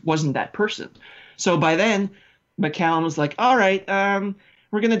just wasn't that person. So by then, McCallum was like, all right,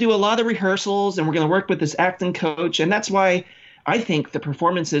 we're going to do a lot of rehearsals, and we're going to work with this acting coach. And that's why I think the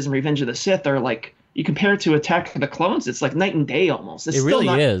performances in Revenge of the Sith are like, you compare it to Attack of the Clones, it's like night and day almost. It's it really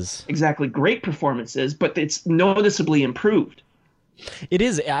still not is. Exactly great performances, but it's noticeably improved. It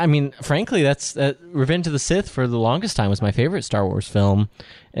is. I mean, frankly, that's Revenge of the Sith for the longest time was my favorite Star Wars film,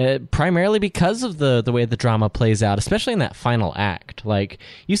 primarily because of the way the drama plays out, especially in that final act. Like,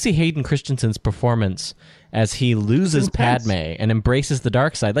 you see Hayden Christensen's performance as he loses Padme and embraces the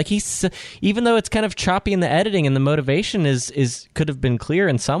dark side. Like, even though it's kind of choppy in the editing and the motivation could have been clear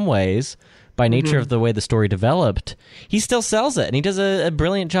in some ways by nature of the way the story developed, he still sells it, and he does a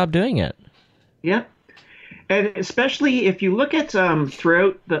brilliant job doing it. Yeah. And especially if you look at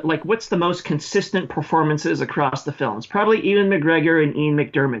throughout what's the most consistent performances across the films? Probably Ewan McGregor and Ian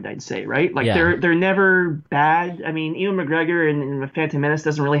McDiarmid, I'd say, right? Like they're never bad. I mean, Ewan McGregor in The Phantom Menace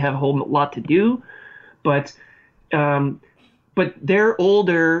doesn't really have a whole lot to do, but they're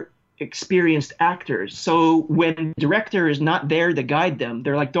older, experienced actors. So when the director is not there to guide them,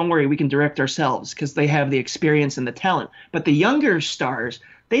 they're like, don't worry, we can direct ourselves, because they have the experience and the talent. But the younger stars,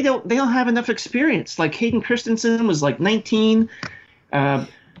 they don't have enough experience. Like Hayden Christensen was like 19.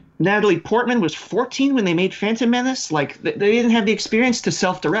 Natalie Portman was 14 when they made Phantom Menace. Like they didn't have the experience to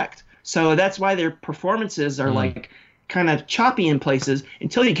self-direct. So that's why their performances are like kind of choppy in places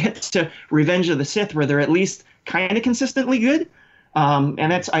until you get to Revenge of the Sith, where they're at least kind of consistently good. And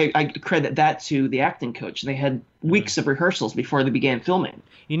that's I credit that to the acting coach. They had weeks of rehearsals before they began filming.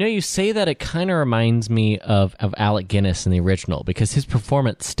 You know, you say that, it kind of reminds me of Alec Guinness in the original, because his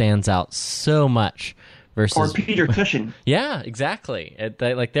performance stands out so much versus... Or Peter Cushing. Yeah, exactly.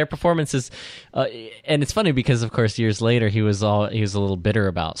 Like their performances... and it's funny because, of course, years later, he was a little bitter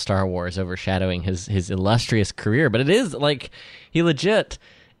about Star Wars overshadowing his illustrious career. But it is, like, he legit...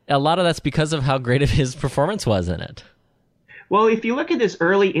 A lot of that's because of how great of his performance was in it. Well, if you look at his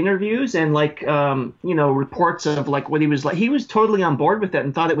early interviews and reports of like what he was like, he was totally on board with it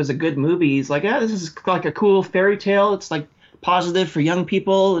and thought it was a good movie. He's like, this is like a cool fairy tale. It's like positive for young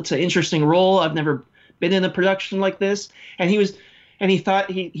people. It's an interesting role. I've never been in a production like this. And he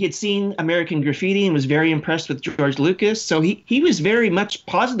thought he had seen American Graffiti and was very impressed with George Lucas. So he was very much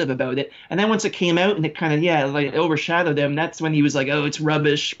positive about it. And then once it came out and it kind of, it overshadowed him, that's when he was like, oh, it's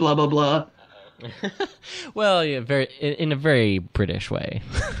rubbish, blah, blah, blah. Well, yeah, in a very British way,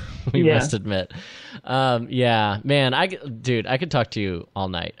 we must admit. Man, I could talk to you all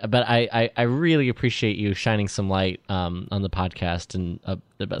night, but I really appreciate you shining some light on the podcast and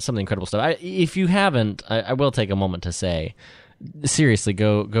about some of the incredible stuff. If you haven't, I will take a moment to say, seriously,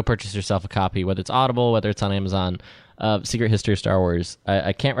 go purchase yourself a copy, whether it's Audible, whether it's on Amazon. Secret History of Star Wars.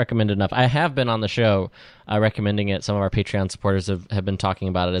 I can't recommend it enough. I have been on the show recommending it. Some of our Patreon supporters have been talking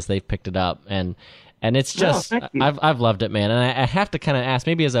about it as they've picked it up, and it's just I've loved it, man. And I have to kind of ask,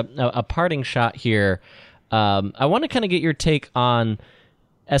 maybe as a parting shot here, I want to kind of get your take on,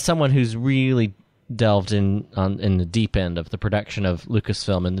 as someone who's really delved in the deep end of the production of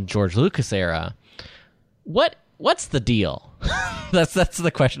Lucasfilm in the George Lucas era, what's the deal? That's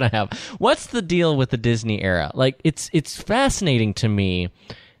the question I have. What's the deal with the Disney era? Like, it's fascinating to me.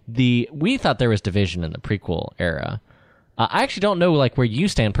 We thought there was division in the prequel era, I actually don't know like where you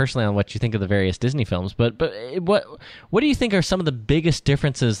stand personally on what you think of the various Disney films, but what do you think are some of the biggest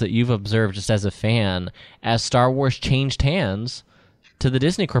differences that you've observed just as a fan as Star Wars changed hands to the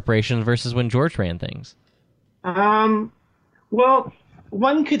Disney Corporation versus when George ran things? Well,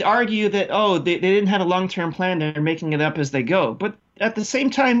 one could argue that, they didn't have a long-term plan. They're making it up as they go. But at the same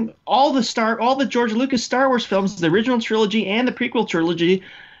time, all the George Lucas Star Wars films, the original trilogy and the prequel trilogy,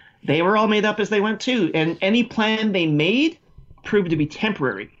 they were all made up as they went too. And any plan they made proved to be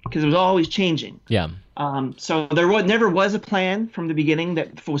temporary because it was always changing. Yeah. So there never was a plan from the beginning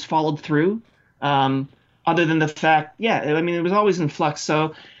that was followed through, other than the fact, it was always in flux.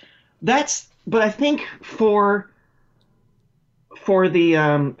 So but I think for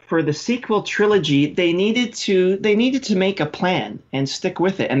the sequel trilogy, they needed to make a plan and stick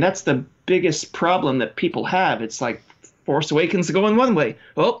with it, and that's the biggest problem that people have. It's like Force Awakens is going one way.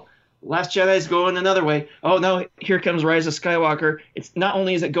 Oh, Last Jedi is going another way. Oh no, here comes Rise of Skywalker. It's not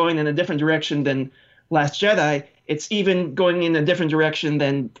only is it going in a different direction than Last Jedi, it's even going in a different direction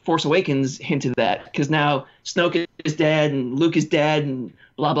than Force Awakens hinted at, because now Snoke is dead and Luke is dead and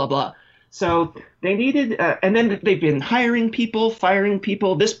blah blah blah. So they needed, and then they've been hiring people, firing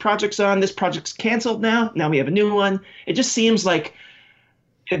people. This project's on, this project's canceled now. Now we have a new one. It just seems like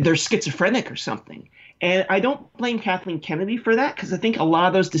they're schizophrenic or something. And I don't blame Kathleen Kennedy for that, because I think a lot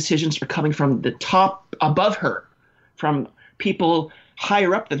of those decisions are coming from the top above her, from people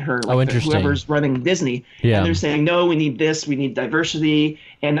higher up than her, like whoever's running Disney. Yeah. And they're saying, no, we need this, we need diversity.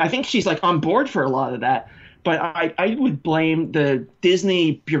 And I think she's like on board for a lot of that. But I would blame the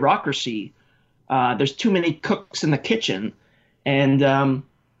Disney bureaucracy. There's too many cooks in the kitchen. And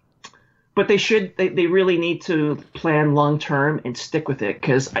but they really need to plan long term and stick with it,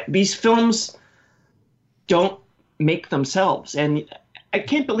 because these films don't make themselves. And I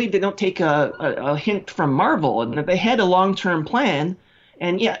can't believe they don't take a hint from Marvel, and that they had a long-term plan.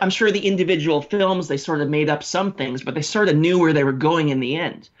 And yeah, I'm sure the individual films, they sort of made up some things, but they sort of knew where they were going in the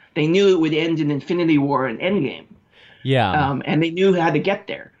end. They knew it would end in Infinity War and Endgame. Yeah. And they knew how to get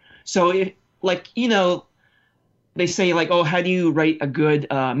there. So they say like, oh, how do you write a good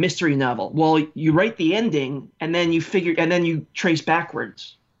mystery novel? Well, you write the ending and then you trace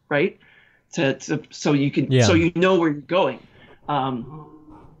backwards, right? So you can, so you know where you're going. And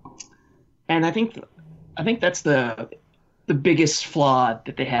I think that's the biggest flaw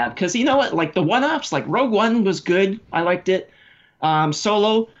that they have, because you know what, like the one-offs, like Rogue One was good, I liked it.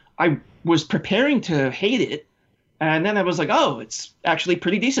 Solo, I was preparing to hate it, and then I was like, oh, it's actually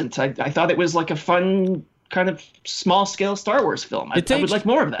pretty decent. I thought it was like a fun kind of small-scale Star Wars film. I would like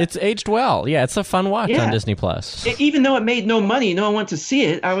more of that. It's aged well. Yeah, it's a fun watch on Disney Plus. Even though it made no money, no one went to see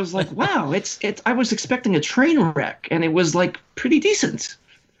it. I was like, wow, it's. I was expecting a train wreck, and it was like pretty decent.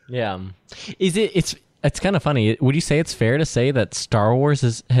 Yeah, It's kind of funny. Would you say it's fair to say that Star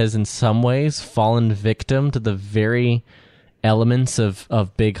Wars has in some ways fallen victim to the very elements of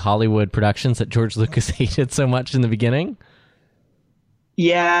big Hollywood productions that George Lucas hated so much in the beginning?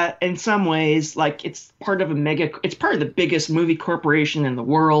 Yeah, in some ways, like it's part of the biggest movie corporation in the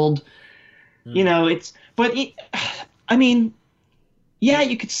world. You know, I mean, yeah,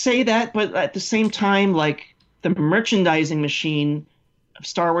 you could say that, but at the same time, like the merchandising machine of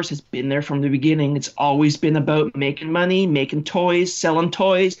Star Wars has been there from the beginning. It's always been about making money, making toys, selling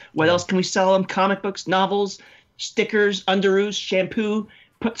toys. What else can we sell them? Comic books, novels, stickers, underoos, shampoo.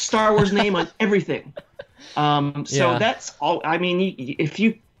 Put Star Wars name on everything. That's all. I mean, if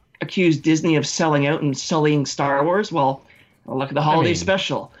you accuse Disney of selling out and sullying Star Wars, well, look at the holiday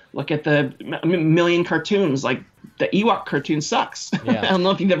special. Look at the million cartoons. Like the Ewok cartoon sucks. Yeah. I don't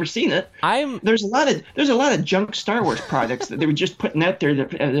know if you've ever seen it. There's a lot of junk Star Wars products that they were just putting out there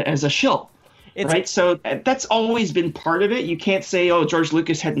as a shill. Right? So that's always been part of it. You can't say, oh, George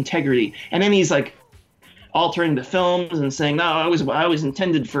Lucas had integrity, and then he's like altering the films and saying, no, I was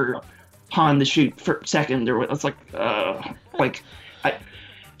intended for Han to shoot for second, or it's like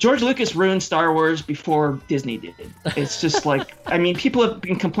George Lucas ruined Star Wars before Disney did. It's just like, I mean, people have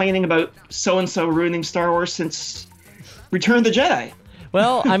been complaining about so-and-so ruining Star Wars since Return of the Jedi.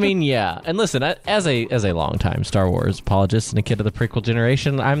 Well, I mean, yeah. And listen, as a longtime Star Wars apologist and a kid of the prequel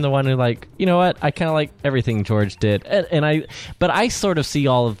generation, I'm the one who, like, you know what? I kind of like everything George did. But I sort of see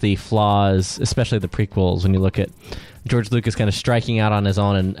all of the flaws, especially the prequels, when you look at George Lucas kind of striking out on his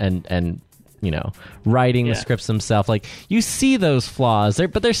own and you know, writing the scripts himself. Like, you see those flaws there,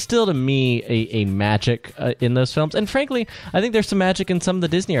 but there's still, to me, a magic in those films. And frankly, I think there's some magic in some of the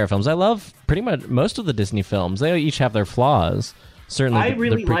Disney era films. I love pretty much most of the Disney films. They each have their flaws. Certainly, I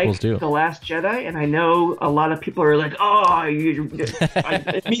really the prequels like do. The Last Jedi, and I know a lot of people are like, "Oh, I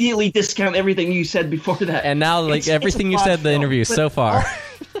immediately discount everything you said before that." And now, like, everything you said in the interview so far.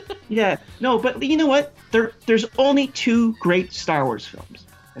 Yeah, no, but you know what? There's only 2 great Star Wars films: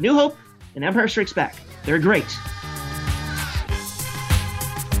 A New Hope and Empire Strikes Back. They're great.